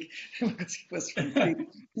him a Greek because he was from Greece.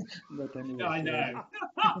 But anyway, I know.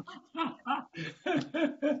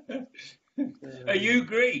 Are you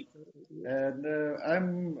Greek? And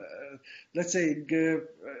I'm, let's say,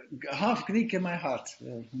 half Greek in my heart.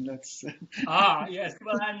 That's Yes.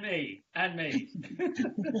 Well, and me.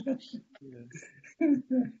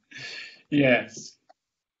 yes.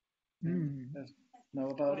 Yes. Now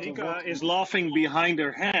about Rika is laughing behind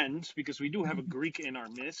her hand because we do have a Greek in our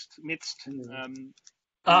midst. Might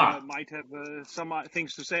have some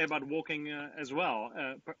things to say about walking as well,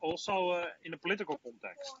 but also in a political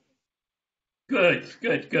context. Good.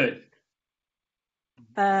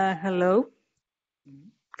 Hello.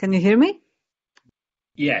 Can you hear me?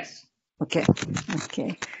 Yes. Okay.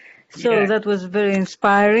 So Yeah. that was very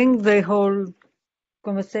inspiring, the whole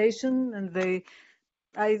conversation, and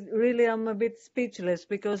I really am a bit speechless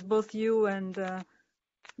because both you and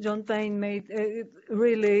John Payne made it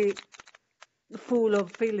really full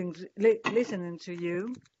of feelings listening to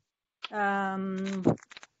you.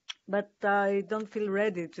 But I don't feel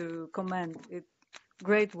ready to comment.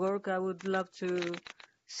 Great work. I would love to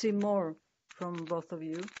see more from both of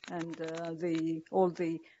you, and all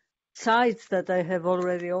the sites that I have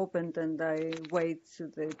already opened, and I wait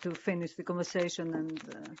to finish the conversation and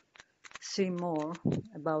see more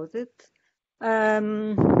about it.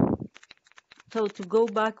 So to go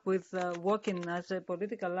back with walking as a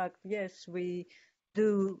political act, yes, we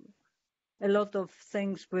do a lot of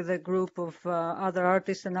things with a group of other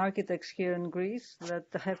artists and architects here in Greece that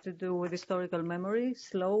have to do with historical memory,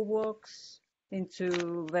 slow walks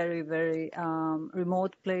into very, very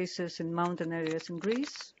remote places in mountain areas in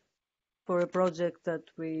Greece for a project that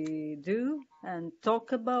we do, and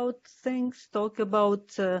talk about things, talk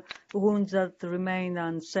about wounds that remain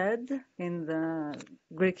unsaid in the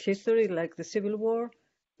Greek history, like the Civil War.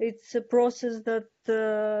 It's a process that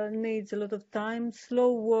needs a lot of time.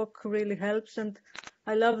 Slow walk really helps, and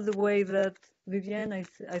I love the way that Vivienne, I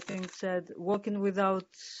think, said, walking without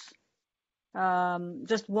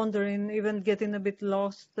just wandering, even getting a bit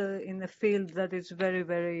lost in a field that is very,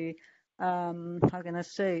 very, how can I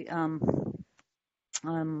say,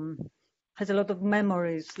 has a lot of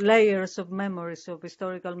memories, layers of memories, of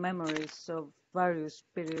historical memories of various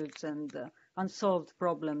periods and unsolved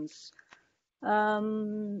problems.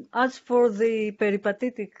 As for the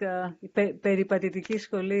περιπατητική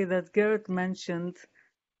σχολή that Gert mentioned,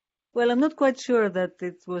 well, I'm not quite sure that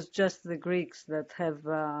it was just the Greeks that have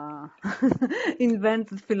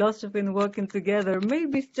invented philosophy and working together.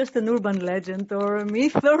 Maybe it's just an urban legend or a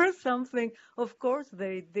myth or something. Of course,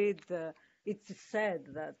 they did. It's said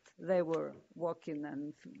that they were walking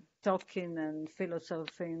and talking and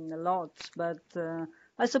philosophing a lot. But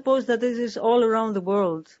I suppose that this is all around the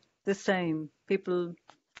world the same. People,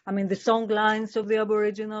 I mean, the song lines of the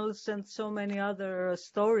Aboriginals and so many other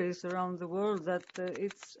stories around the world, that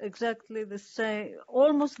it's exactly the same,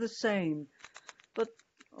 almost the same. But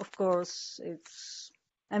of course, it's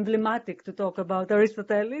emblematic to talk about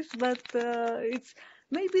Aristoteles, but it's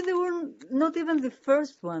maybe they were not even the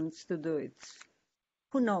first ones to do it.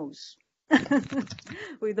 Who knows?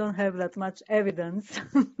 We don't have that much evidence.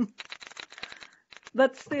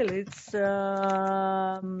 But still, it's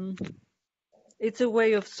a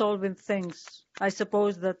way of solving things. I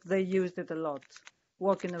suppose that they used it a lot,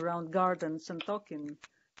 walking around gardens and talking.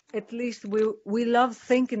 At least we love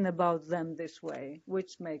thinking about them this way,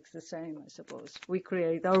 which makes the same, I suppose. We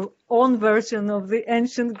create our own version of the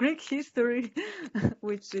ancient Greek history,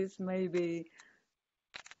 which is maybe,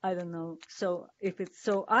 I don't know, so if it's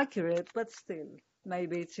so accurate, but still,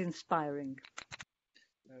 maybe it's inspiring.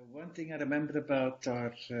 One thing I remember about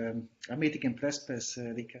our meeting in Prespes,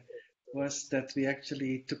 Rika, was that we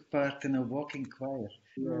actually took part in a walking choir.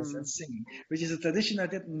 Yes, and singing, which is a tradition I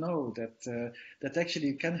didn't know, that actually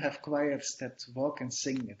you can have choirs that walk and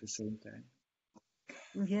sing at the same time.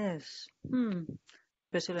 Yes,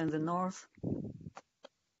 especially in the north.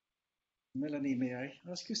 Melanie, may I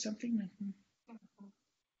ask you something?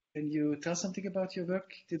 Can you tell something about your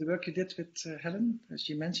work, the work you did with Helen?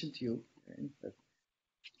 She mentioned you.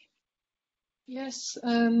 Yes,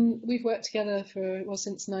 we've worked together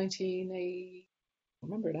since 1980. I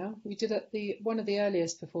remember now. We did one of the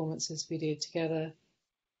earliest performances we did together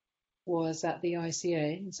was at the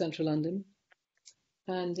ICA in central London,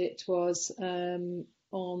 and it was on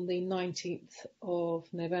the 19th of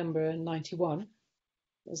November 91. It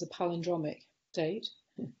was a palindromic date,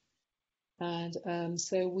 and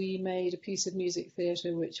so we made a piece of music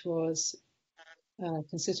theatre which was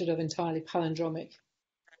consisted of entirely palindromic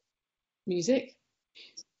music.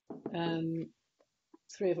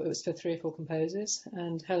 It was for 3 or 4 composers,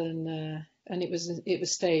 and Helen, and it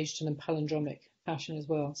was staged in a palindromic fashion as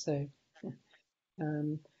well. So,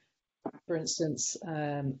 for instance,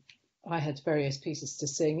 I had various pieces to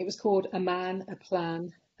sing. It was called A Man, a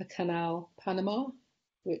Plan, a Canal, Panama,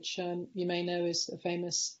 which you may know is a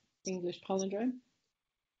famous English palindrome.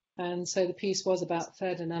 And so the piece was about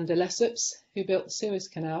Ferdinand de Lesseps, who built the Suez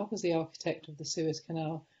Canal, was the architect of the Suez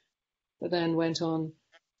Canal, but then went on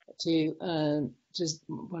to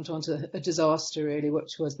a disaster, really,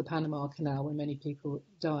 which was the Panama Canal, where many people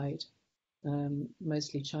died.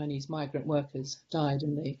 Mostly Chinese migrant workers died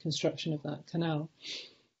in the construction of that canal,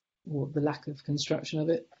 or the lack of construction of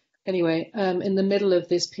it. Anyway, in the middle of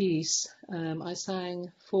this piece, I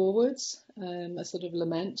sang forwards, a sort of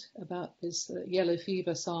lament about this yellow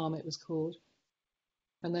fever psalm, it was called.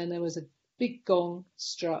 And then there was a big gong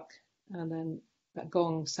struck, and then that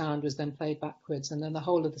gong sound was then played backwards, and then the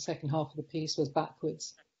whole of the second half of the piece was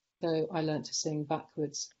backwards. So I learnt to sing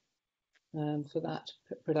backwards for that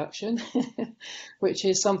production, which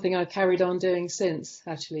is something I've carried on doing since,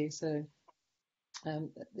 actually. So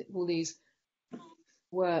all these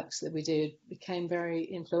works that we did became very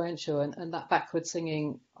influential, and that backward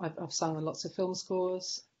singing, I've sung on lots of film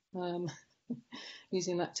scores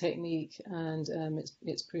using that technique, and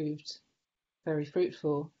it's proved very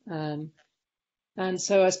fruitful. And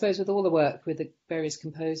so I suppose with all the work with the various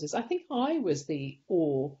composers, I think I was the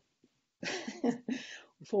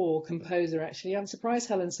for composer, actually. I'm surprised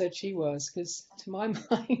Helen said she was, because to my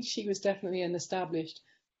mind, she was definitely an established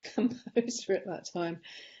composer at that time.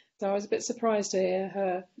 So I was a bit surprised to hear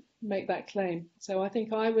her make that claim. So I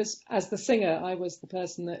think I was, as the singer, I was the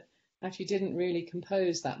person that actually didn't really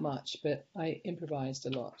compose that much, but I improvised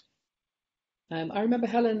a lot. I remember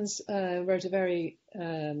Helen's wrote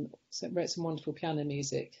some wonderful piano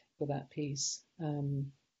music for that piece.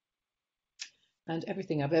 And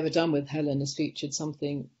everything I've ever done with Helen has featured some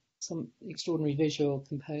extraordinary visual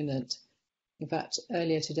component. In fact,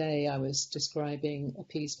 earlier today I was describing a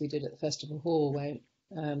piece we did at the Festival Hall where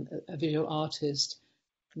a visual artist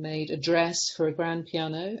made a dress for a grand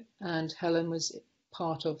piano, and Helen was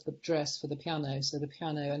part of the dress for the piano. So the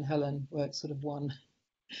piano and Helen were sort of one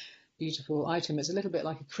beautiful item. It's a little bit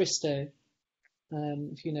like a Christo,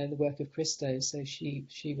 if you know the work of Christo. So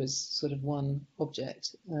she was sort of one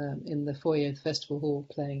object in the foyer of the Festival Hall,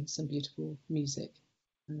 playing some beautiful music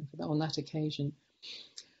on that occasion.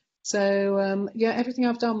 So yeah, everything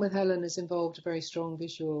I've done with Helen has involved a very strong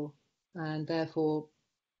visual and therefore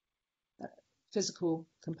physical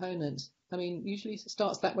component. I mean, usually it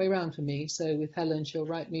starts that way around for me. So with Helen, she'll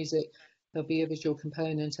write music, there'll be a visual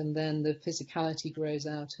component, and then the physicality grows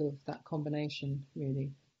out of that combination,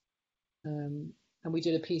 really. And we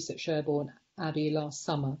did a piece at Sherborne Abbey last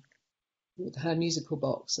summer with her musical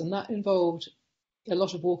box, and that involved a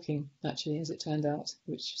lot of walking, actually, as it turned out,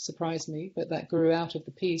 which surprised me, but that grew out of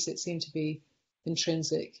the piece. It seemed to be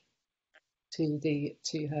intrinsic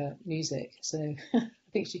to her music, so I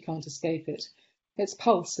think she can't escape it. It's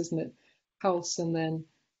pulse, isn't it? Pulse, and then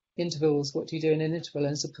intervals. What do you do in an interval?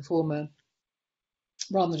 And as a performer,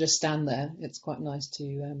 rather than just stand there, it's quite nice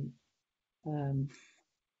to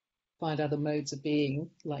find other modes of being,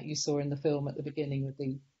 like you saw in the film at the beginning with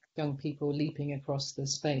the young people leaping across the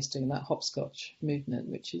space, doing that hopscotch movement,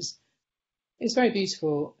 which is very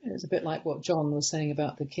beautiful. It's a bit like what John was saying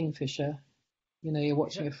about the kingfisher. You know, you're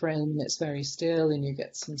watching a frame and it's very still and you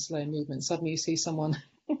get some slow movement. Suddenly you see someone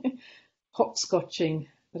hopscotching.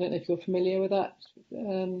 I don't know if you're familiar with that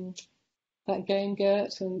game,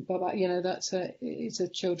 Gert, and you know, it's a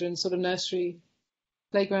children's sort of nursery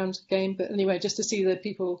playground game. But anyway, just to see the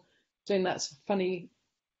people doing that funny,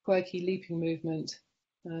 quirky leaping movement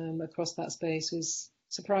across that space was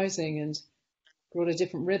surprising and brought a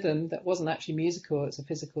different rhythm that wasn't actually musical, it's a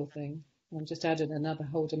physical thing, and just added another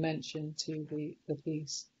whole dimension to the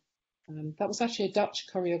piece. That was actually a Dutch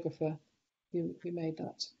choreographer who made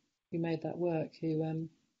that work,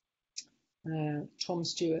 Tom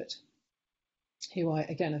Stewart, who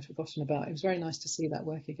again I've forgotten about. It was very nice to see that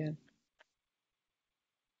work again.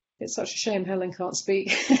 It's such a shame Helen can't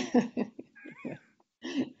speak,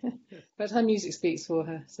 but her music speaks for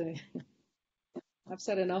her. So I've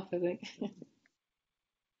said enough, I think.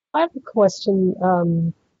 I have a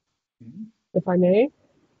question, if I may.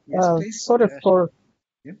 Yes, please. Sort of for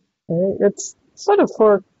Yeah. it's sort of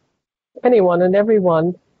for anyone and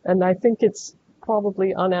everyone, and I think it's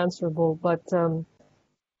probably unanswerable. But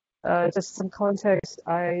just some context.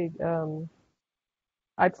 I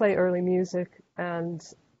play early music, and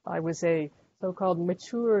I was a so-called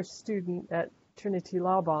mature student at Trinity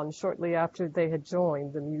Laban shortly after they had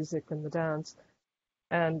joined the music and the dance.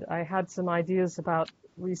 And I had some ideas about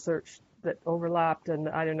research that overlapped, and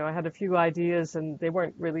I don't know, I had a few ideas and they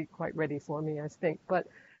weren't really quite ready for me, I think. But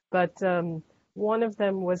one of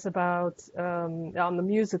them was about, on the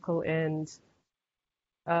musical end,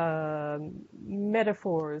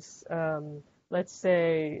 metaphors. Let's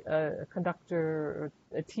say a conductor or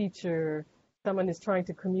a teacher, someone is trying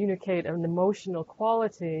to communicate an emotional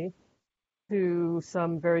quality to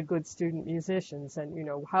some very good student musicians, and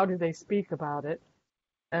how do they speak about it?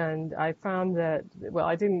 And I found that, well,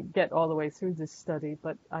 I didn't get all the way through this study,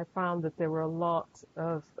 but I found that there were a lot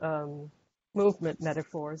of movement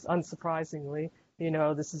metaphors, unsurprisingly.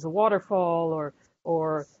 This is a waterfall,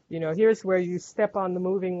 or here's where you step on the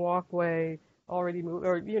moving walkway, already move,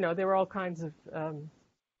 or there were all kinds of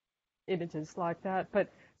images like that. But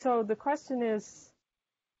so the question is,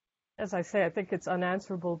 as I say, I think it's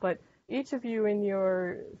unanswerable, but each of you in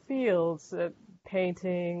your fields,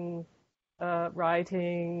 painting,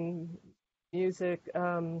 writing, music,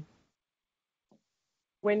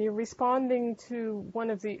 when you're responding to one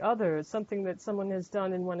of the others, something that someone has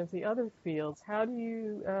done in one of the other fields, how do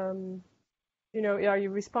you, are you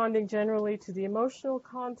responding generally to the emotional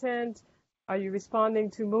content? Are you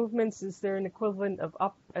responding to movements? Is there an equivalent of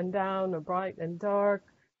up and down or bright and dark?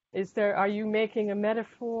 Are you making a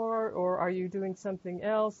metaphor, or are you doing something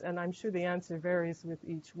else? And I'm sure the answer varies with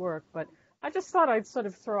each work, but I just thought I'd sort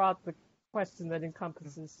of throw out the question that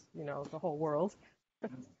encompasses, the whole world.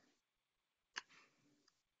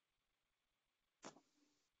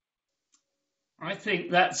 I think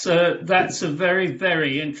that's a very,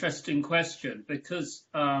 very interesting question, because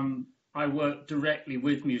I work directly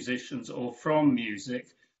with musicians or from music.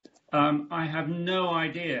 I have no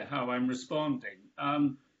idea how I'm responding.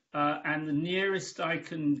 And the nearest I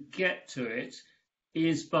can get to it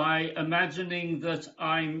is by imagining that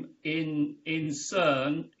I'm in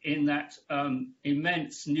CERN, in that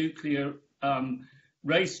immense nuclear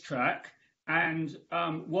racetrack, and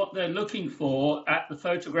what they're looking for at the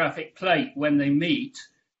photographic plate when they meet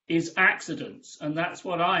is accidents. And that's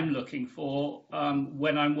what I'm looking for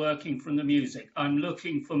when I'm working from the music. I'm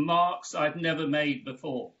looking for marks I've never made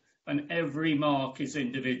before, and every mark is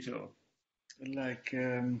individual. Like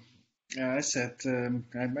I said, I'm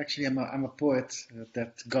a poet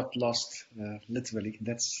that got lost, literally.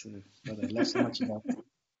 That's what I love so much about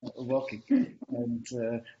walking. And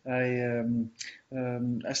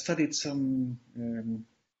I studied some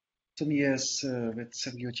years with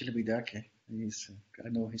Sergio Celibidache. I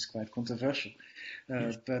know he's quite controversial,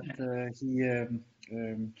 but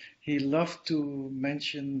he loved to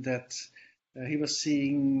mention that he was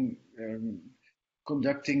seeing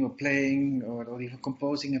conducting or playing or even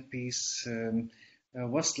composing a piece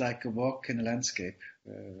was like a walk in a landscape,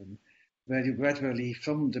 where you gradually,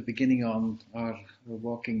 from the beginning on, are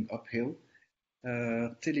walking uphill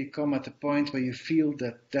till you come at a point where you feel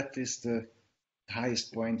that is the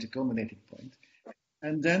highest point, the culminating point.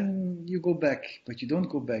 And then you go back, but you don't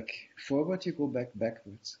go back forward, you go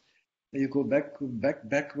backwards. You go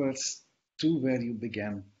backwards to where you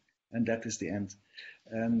began, and that is the end.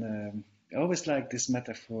 And I always like this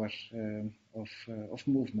metaphor of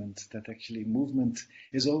movement, that actually movement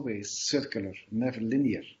is always circular, never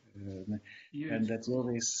linear, and that you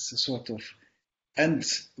always sort of end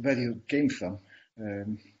where you came from.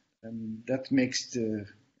 And that makes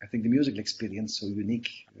I think the musical experience so unique,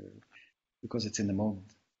 because it's in the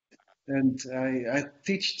moment. And I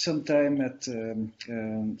teach sometime at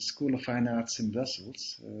School of Fine Arts in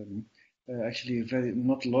Brussels. Actually,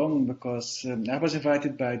 not long, because I was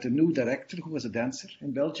invited by the new director, who was a dancer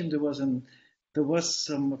in Belgium. There was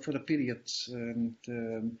some for a period.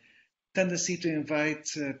 tendency to invite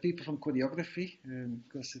people from choreography,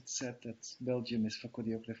 because it's said that Belgium is for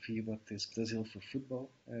choreography what is Brazil for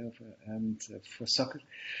football and for soccer.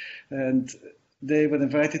 And they were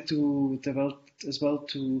invited to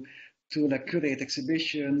like curate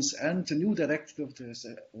exhibitions, and the new director of the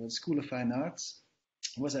School of Fine Arts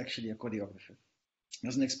was actually a choreographer. It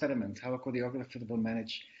was an experiment, how a choreographer will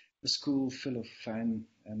manage a school full of fine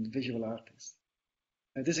and visual artists.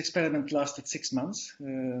 This experiment lasted 6 months,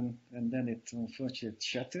 and then it unfortunately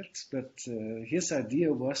shattered. But his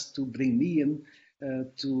idea was to bring me in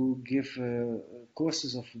to give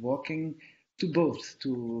courses of walking to both,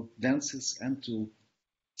 to dancers and to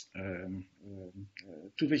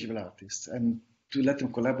visual artists, and to let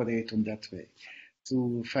them collaborate on that way,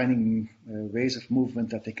 to finding ways of movement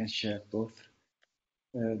that they can share both.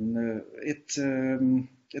 And it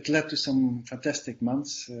led to some fantastic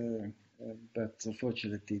months. But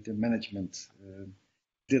unfortunately, the management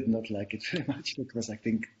did not like it very much. It was, I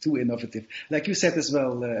think, too innovative. Like you said as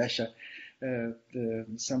well, Asha,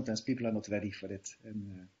 sometimes people are not ready for it,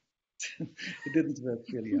 and it didn't work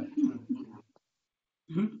really out.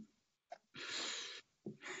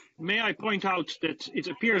 May I point out that it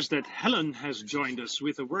appears that Helen has joined us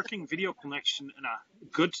with a working video connection and a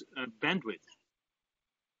good bandwidth.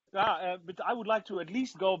 But I would like to at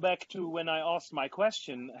least go back to when I asked my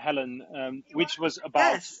question, Helen, which was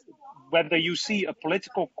about whether you see a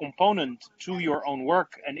political component to your own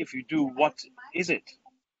work, and if you do, what is it?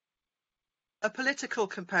 A political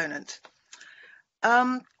component?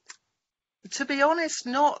 To be honest,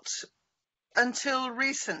 not until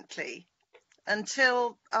recently,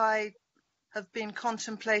 until I have been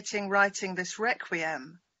contemplating writing this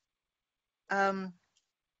Requiem.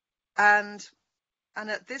 And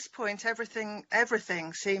at this point,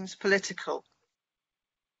 everything seems political.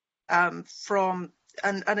 And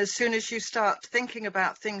as soon as you start thinking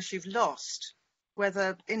about things you've lost,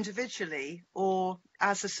 whether individually or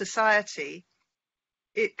as a society,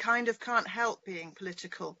 it kind of can't help being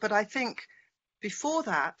political. But I think before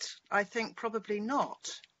that, I think probably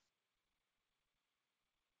not.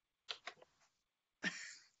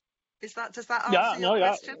 Does that answer your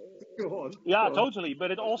question? Go on. Yeah, totally. But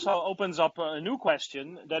it also opens up a new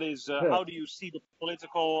question. That is, how do you see the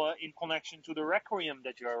political in connection to the Requiem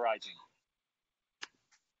that you're writing?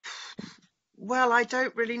 Well, I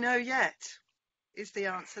don't really know yet, is the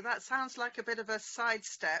answer. That sounds like a bit of a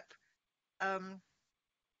sidestep.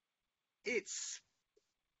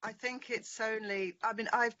 I think it's only, I mean,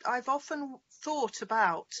 I've often thought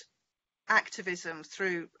about activism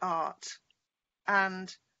through art,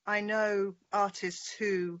 and I know artists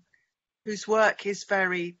whose work is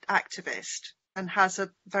very activist and has a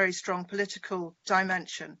very strong political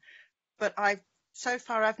dimension. But so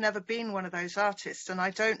far I've never been one of those artists, and I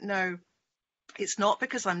don't know. It's not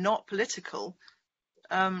because I'm not political.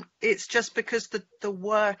 It's just because the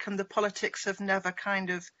work and the politics have never kind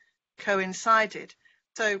of coincided.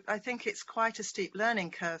 So I think it's quite a steep learning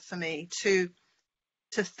curve for me to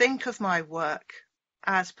think of my work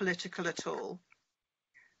as political at all.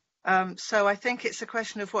 So I think it's a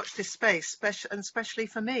question of watch this space, especially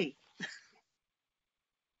for me.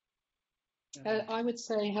 I would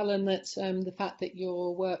say, Helen, that the fact that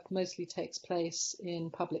your work mostly takes place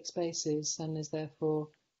in public spaces and is therefore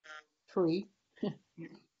free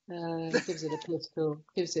gives it a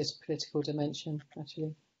political dimension,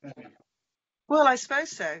 actually. Well, I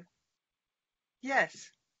suppose so.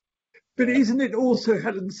 Yes. But isn't it also,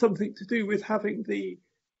 Helen, something to do with having the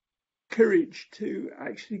courage to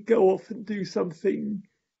actually go off and do something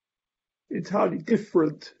entirely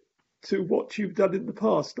different to what you've done in the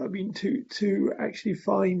past? I mean, to actually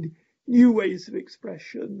find new ways of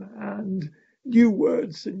expression and new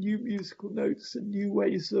words and new musical notes and new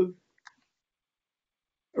ways of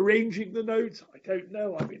arranging the notes. I don't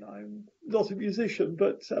know. I mean, I'm not a musician,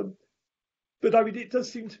 but I mean, it does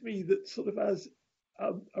seem to me that sort of as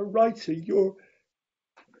a writer,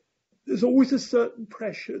 there's always a certain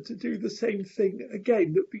pressure to do the same thing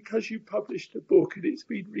again, that because you published a book and it's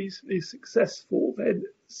been reasonably successful, then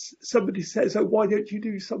somebody says, oh, why don't you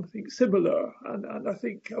do something similar? And I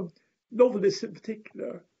think novelists in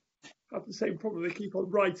particular have the same problem. They keep on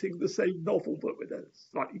writing the same novel, but with a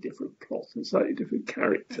slightly different plot and slightly different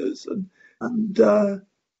characters.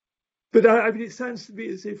 But I mean, it sounds to me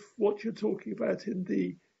as if what you're talking about in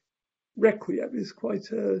the Requiem is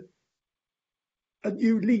quite a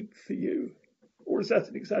new leap for you, or is that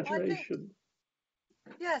an exaggeration?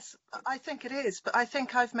 Yes, I think it is, but I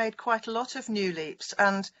think I've made quite a lot of new leaps,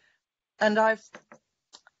 and I've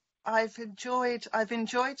enjoyed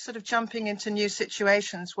sort of jumping into new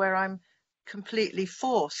situations where I'm completely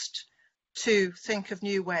forced to think of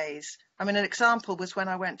new ways. I mean, an example was when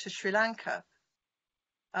I went to Sri Lanka.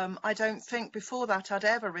 I don't think before that I'd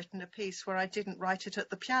ever written a piece where I didn't write it at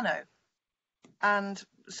the piano. And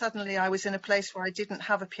suddenly I was in a place where I didn't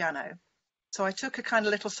have a piano. So I took a kind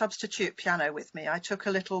of little substitute piano with me. I took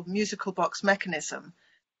a little musical box mechanism,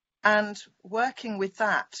 and working with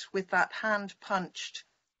that hand punched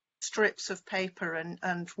strips of paper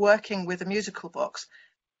and working with a musical box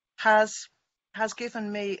has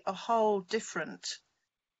given me a whole different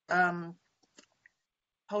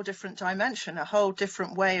dimension, a whole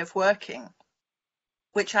different way of working,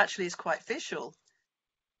 which actually is quite visual.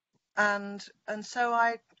 And so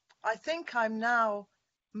I think I'm now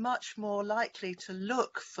much more likely to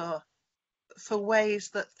look for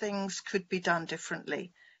ways that things could be done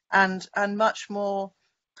differently, and much more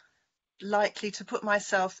likely to put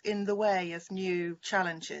myself in the way of new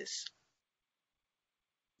challenges.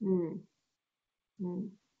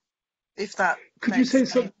 If that could you say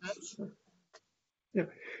something? Yeah,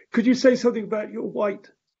 could you say something about your White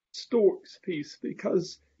Storks piece?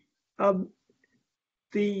 Because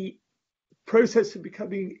the process of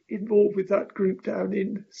becoming involved with that group down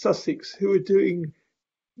in Sussex who are doing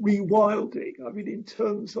rewilding, I mean, in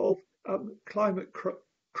terms of climate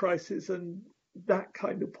crisis and that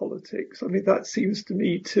kind of politics, I mean, that seems to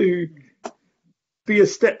me to be a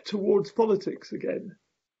step towards politics again.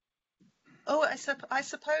 Oh, I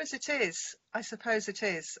suppose it is. I suppose it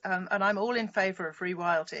is. And I'm all in favour of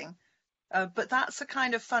rewilding. But that's a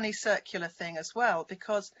kind of funny circular thing as well,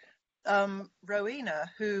 because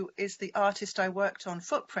Rowena, who is the artist I worked on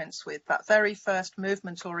Footprints with, that very first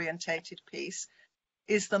movement-orientated piece,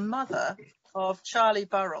 is the mother of Charlie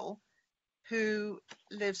Burrell, who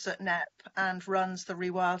lives at Knepp and runs the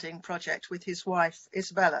rewilding project with his wife,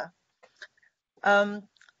 Isabella.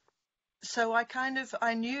 So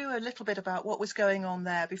I knew a little bit about what was going on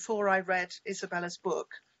there before I read Isabella's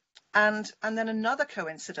book. And then another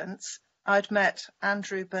coincidence, I'd met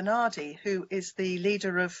Andrew Bernardi, who is the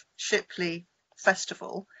leader of Shipley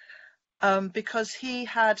Festival, because he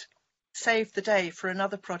had saved the day for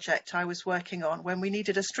another project I was working on when we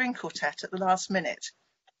needed a string quartet at the last minute.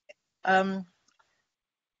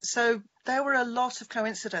 So there were a lot of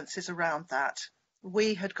coincidences around that.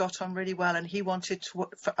 We had got on really well, and he wanted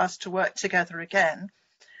for us to work together again.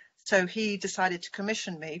 So he decided to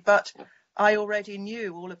commission me, but I already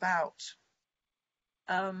knew all about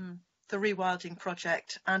the rewilding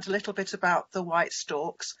project and a little bit about the White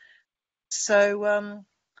Storks. So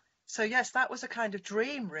yes, that was a kind of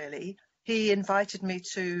dream, really. He invited me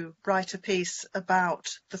to write a piece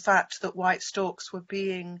about the fact that white storks were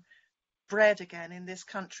being bred again in this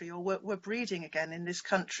country, or were breeding again in this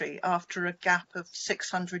country after a gap of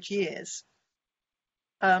 600 years.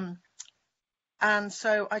 And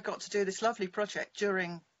so I got to do this lovely project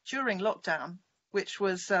during lockdown, which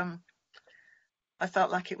was, I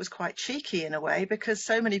felt like it was quite cheeky in a way, because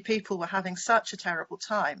so many people were having such a terrible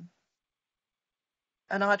time.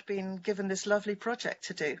 And I'd been given this lovely project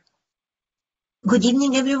to do. Good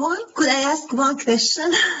evening, everyone. Could I ask one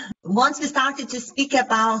question? Once we started to speak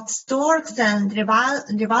about storks and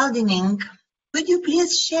rewilding, could you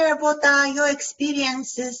please share what are your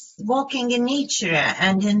experiences walking in nature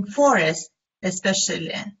and in forest,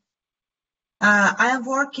 especially? I'm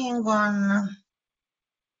working on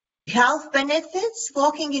health benefits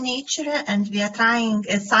walking in nature, and we are trying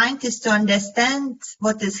as scientists to understand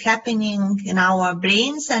what is happening in our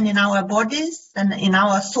brains and in our bodies and in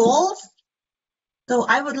our souls. So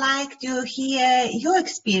I would like to hear your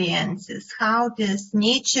experiences. How does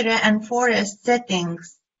nature and forest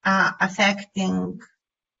settings are affecting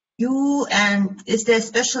you? And is there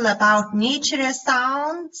special about nature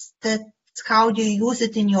sounds? How do you use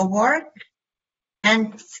it in your work?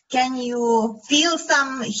 And can you feel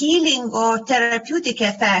some healing or therapeutic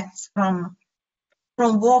effects from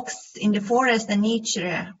walks in the forest and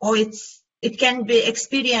nature? Or it can be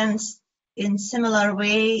experienced in similar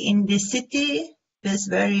way in the city? This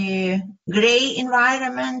very gray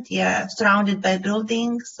environment, surrounded by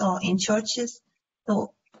buildings or in churches.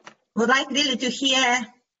 So would like really to hear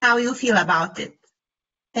how you feel about it.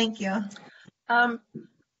 Thank you.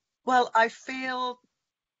 Well, I feel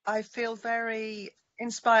very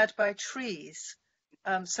inspired by trees.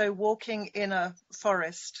 So walking in a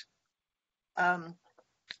forest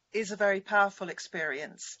is a very powerful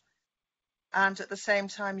experience. And at the same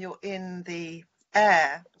time, you're in the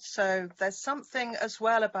air. So there's something as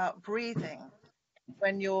well about breathing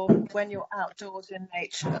when you're outdoors in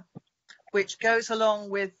nature, which goes along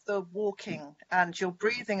with the walking, and your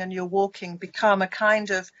breathing and your walking become a kind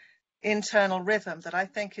of internal rhythm that I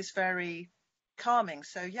think is very calming.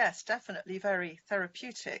 So yes, definitely very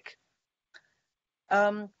therapeutic.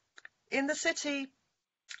 In the city,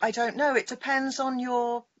 I don't know. It depends on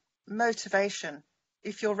your motivation.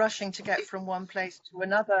 If you're rushing to get from one place to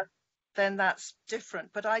another, then that's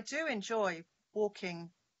different. But I do enjoy walking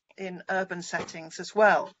in urban settings as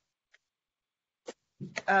well.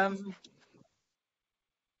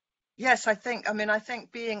 Yes, I think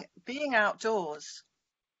being outdoors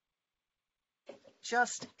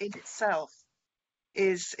just in itself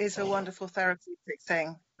is a wonderful therapeutic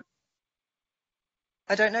thing.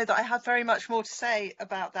 I don't know that I have very much more to say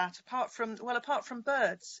about that, apart from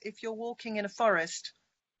birds. If you're walking in a forest,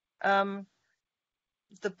 the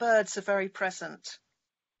birds are very present,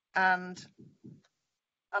 and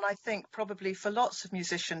I think probably for lots of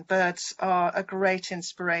musicians, birds are a great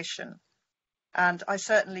inspiration. And I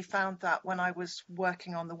certainly found that when I was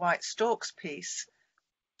working on the White Storks piece,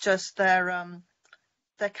 just their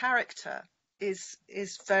character is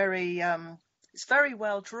very it's very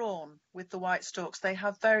well drawn with the White Storks. They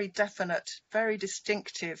have very definite, very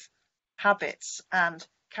distinctive habits and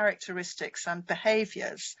characteristics and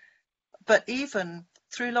behaviours. But even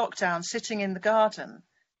through lockdown, sitting in the garden,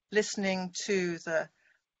 listening to the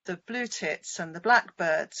blue tits and the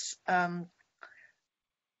blackbirds,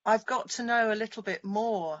 I've got to know a little bit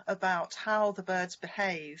more about how the birds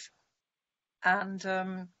behave, and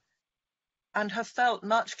have felt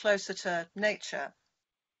much closer to nature.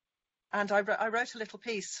 And I wrote a little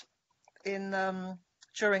piece in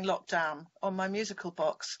during lockdown on my musical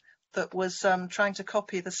box that was trying to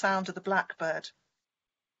copy the sound of the blackbird.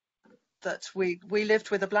 That we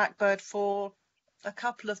lived with a blackbird for a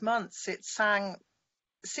couple of months. It sang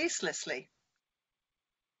ceaselessly,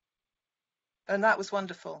 and that was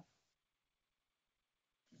wonderful.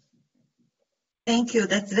 Thank you.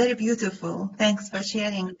 That's very beautiful. Thanks for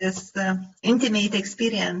sharing this intimate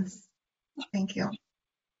experience. Thank you.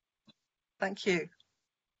 Thank you.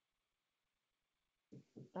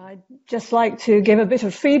 I'd just like to give a bit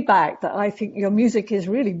of feedback that I think your music is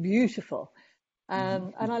really beautiful.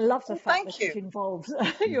 And I love the fact that it involves,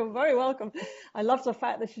 you're very welcome. I love the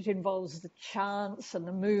fact that it involves the chants and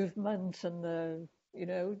the movement and the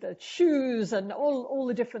shoes and all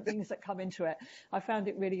the different things that come into it. I found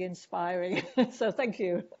it really inspiring. So thank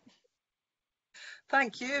you.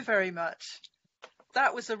 Thank you very much.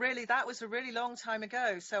 That was a really long time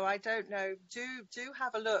ago. So I don't know. Do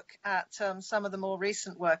have a look at some of the more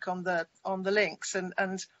recent work on the links, and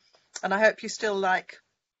I hope you still like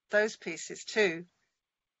those pieces too.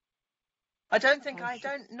 Not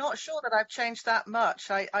sure that I've changed that much.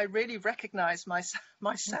 I really recognize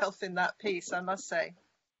myself in that piece, I must say.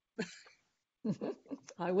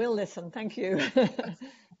 I will listen. Thank you.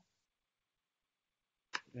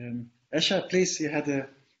 Esha, please, you had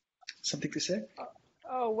something to say?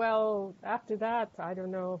 Oh, well, after that, I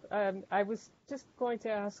don't know. I was just going to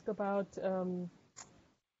ask about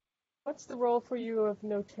what's the role for you of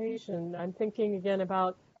notation? I'm thinking again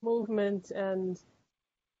about movement and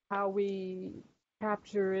how we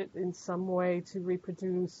capture it in some way to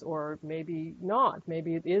reproduce, or maybe not.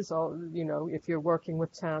 Maybe it is all, if you're working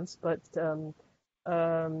with chants, but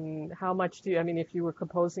how much if you were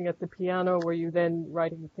composing at the piano, were you then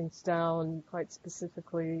writing things down quite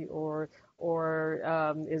specifically, or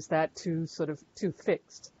is that too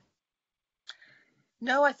fixed?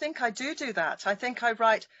 No, I think I do that. I think I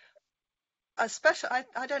write, especially,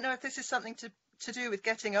 I don't know if this is something to do with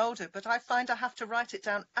getting older, but I find I have to write it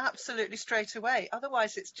down absolutely straight away.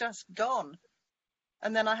 Otherwise, it's just gone.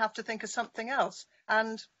 And then I have to think of something else.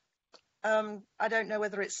 And I don't know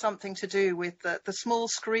whether it's something to do with the small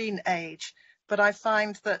screen age, but I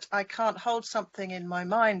find that I can't hold something in my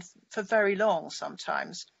mind for very long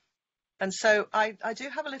sometimes. And so I do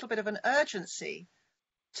have a little bit of an urgency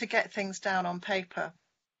to get things down on paper.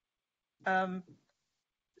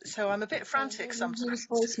 So I'm a bit frantic sometimes.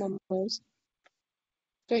 Voice memos.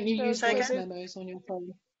 Don't you use voice memos on your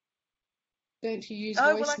phone? Don't you use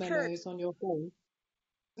voice memos on your phone?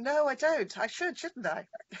 No, I don't. I should, shouldn't I?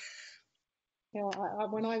 Yeah,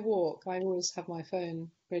 when I walk, I always have my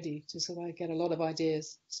phone ready, so I get a lot of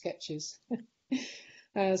ideas, sketches.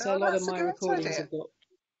 So a lot of my recordings have got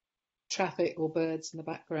traffic or birds in the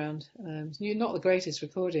background. You're not the greatest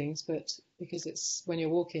recordings, but because it's when you're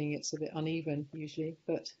walking, it's a bit uneven usually.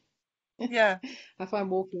 But yeah, I find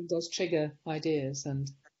walking does trigger ideas, and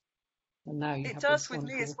now you it have does with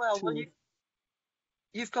me as well. Tool. Well,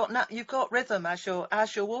 you've got rhythm as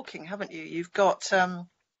you're walking, haven't you? You've got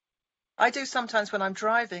I do sometimes when I'm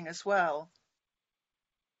driving as well.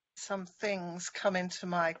 Some things come into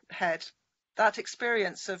my head. That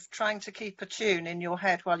experience of trying to keep a tune in your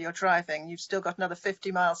head while you're driving, you've still got another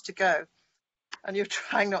 50 miles to go, and you're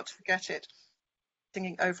trying not to forget it.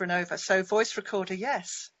 singing over and over. So voice recorder,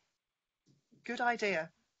 yes. Good idea.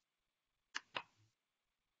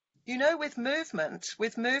 You know, with movement,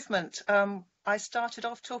 I started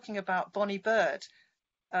off talking about Bonnie Bird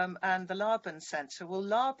and the Laban Center. Well,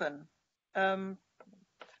 Laban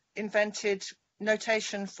invented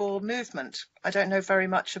notation for movement. I don't know very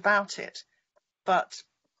much about it, but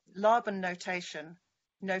Laban notation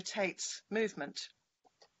notates movement.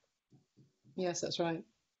 Yes, that's right.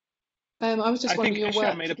 I was just wondering, think your Esha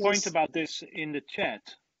work made a point about this in the chat.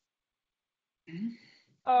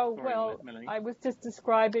 Oh, Sorry, well, Melanie. I was just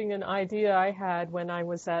describing an idea I had when I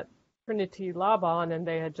was at Trinity Laban and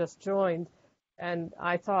they had just joined. And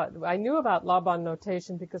I thought, I knew about Laban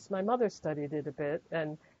notation because my mother studied it a bit.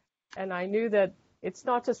 And I knew that it's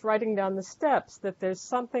not just writing down the steps, that there's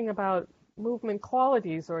something about movement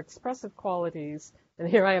qualities or expressive qualities. And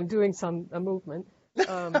here I am doing a movement.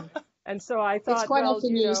 And so I thought, it's quite well,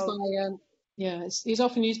 often you used know, by, it's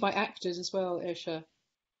often used by actors as well, Esha.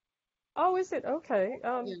 oh, is it? Okay.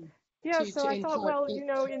 Yeah, so I thought, well, you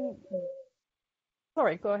know,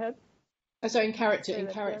 sorry, go ahead. So in character Say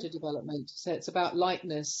that again. development, so it's about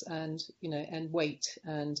lightness and, you know, and weight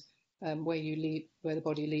and where the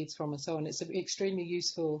body leads from and so on. It's an extremely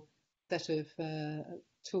useful set of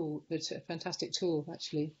tool. It's a fantastic tool,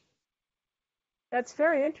 actually. That's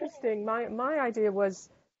very interesting. My idea was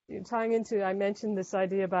tying into, I mentioned this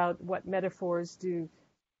idea about what metaphors do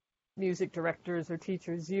music directors or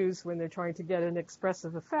teachers use when they're trying to get an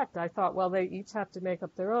expressive effect. I thought, well, they each have to make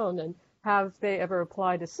up their own, and have they ever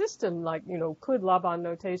applied a system like, you know, could Laban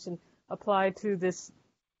notation apply to this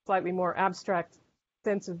slightly more abstract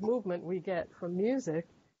sense of movement we get from music,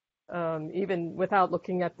 even without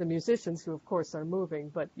looking at the musicians who, of course, are moving.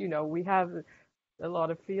 But, you know, we have a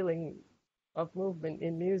lot of feeling of movement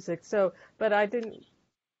in music. So, but I didn't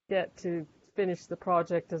get to finish the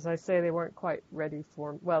project. As I say, they weren't quite ready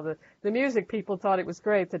for, well, the music people thought it was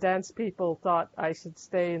great. The dance people thought I should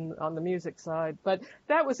stay on the music side. But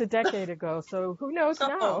that was a decade ago, so who knows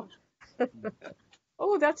now?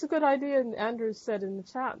 Oh, that's a good idea. And Andrew said in the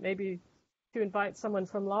chat, maybe to invite someone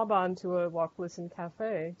from Laban to a Walk Listen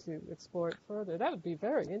Cafe to explore it further. That would be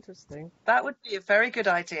very interesting. That would be a very good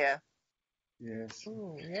idea. Yes.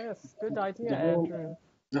 Oh, yes, good idea, Andrew.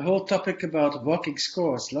 The whole topic about walking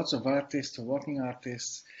scores, lots of artists or walking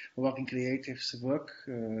creatives work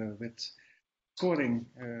with scoring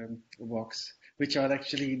walks, which are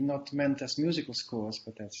actually not meant as musical scores,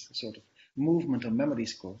 but as sort of movement or memory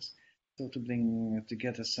scores. So to bring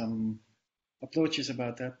together some approaches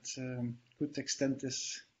about that could extend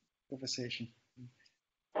this conversation.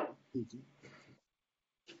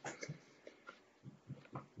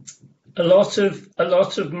 A lot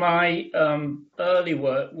of my early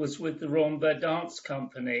work was with the Rambert Dance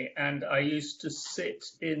Company, and I used to sit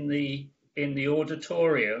in the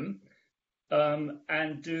auditorium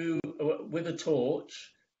and do with a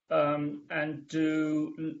torch and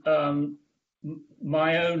do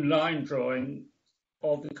my own line drawing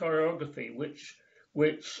of the choreography, which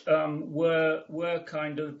were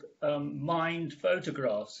kind of mind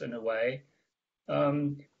photographs in a way.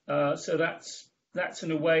 So that's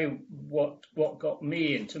in a way what got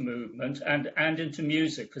me into movement and into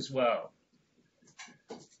music as well.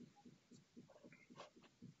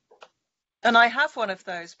 And I have one of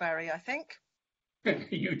those, Barry, I think.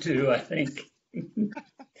 You do, I think.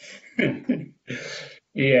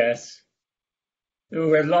 Yes. There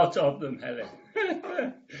were a lot of them, Helen.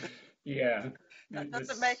 Yeah. That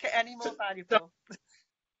doesn't make it any more valuable.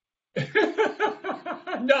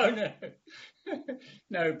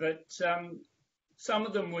 No, but some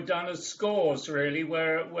of them were done as scores, really,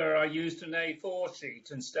 where I used an A4 sheet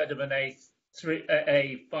instead of an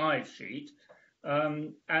A5 sheet,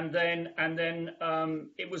 and then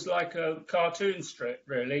it was like a cartoon strip,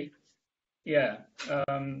 really. Yeah.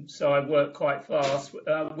 So I worked quite fast with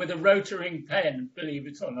a rotoring pen, believe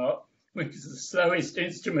it or not, which is the slowest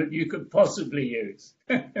instrument you could possibly use.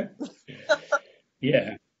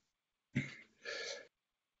 Yeah.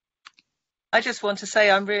 I just want to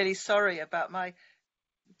say I'm really sorry about my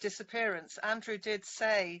disappearance. Andrew did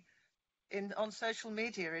say on social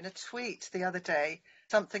media in a tweet the other day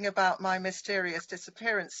something about my mysterious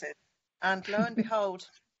disappearances, and lo and behold,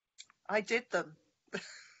 I did them.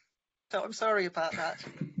 So I'm sorry about that.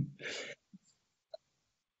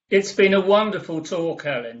 It's been a wonderful talk,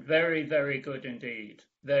 Helen. Very, very good indeed.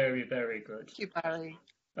 Very, very good. Thank you, Barry.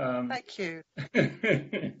 Thank you.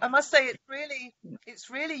 I must say it's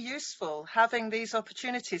really useful having these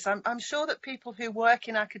opportunities. I'm sure that people who work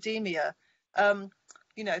in academia,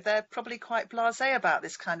 you know, they're probably quite blasé about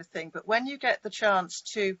this kind of thing. But when you get the chance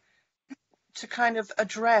to kind of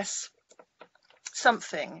address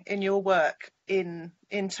something in your work in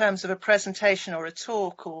terms of a presentation or a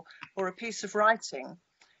talk or a piece of writing,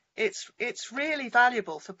 it's really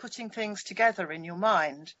valuable for putting things together in your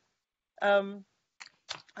mind. And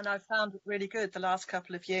I've found it really good the last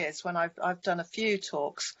couple of years when I've done a few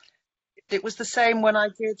talks. It was the same when I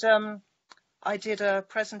did a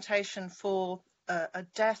presentation for a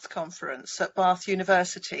death conference at Bath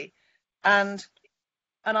University, and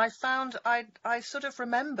I found I sort of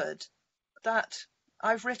remembered that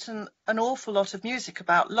I've written an awful lot of music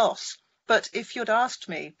about loss, but if you'd asked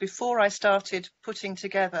me before I started putting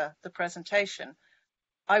together the presentation,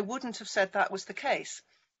 I wouldn't have said that was the case.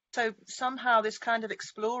 So somehow this kind of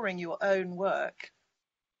exploring your own work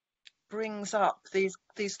brings up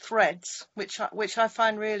these threads, which I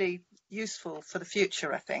find really useful for the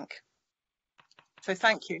future, I think. So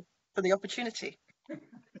thank you for the opportunity.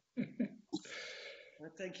 Well,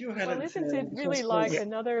 thank you, Helen. Well, isn't it really like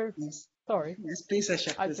another? Yes. Sorry. Yes, please,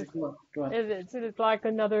 Asha. Go on. It's like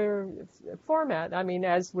another format. I mean,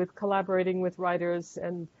 as with collaborating with writers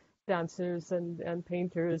and dancers and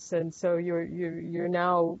painters, and so you're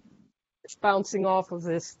now bouncing off of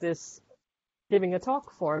this giving a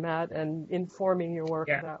talk format and informing your work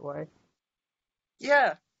that way.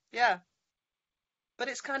 Yeah. But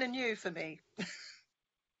it's kind of new for me,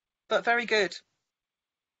 but very good.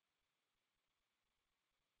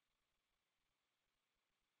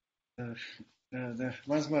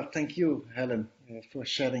 Once more, thank you, Helen, for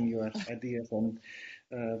sharing your ideas and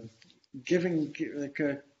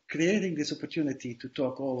creating this opportunity to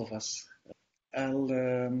talk, all of us. I'll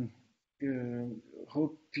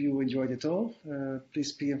hope you enjoyed it all.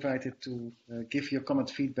 Please be invited to give your comment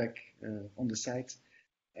feedback on the site,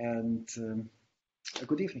 and a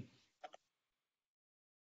good evening.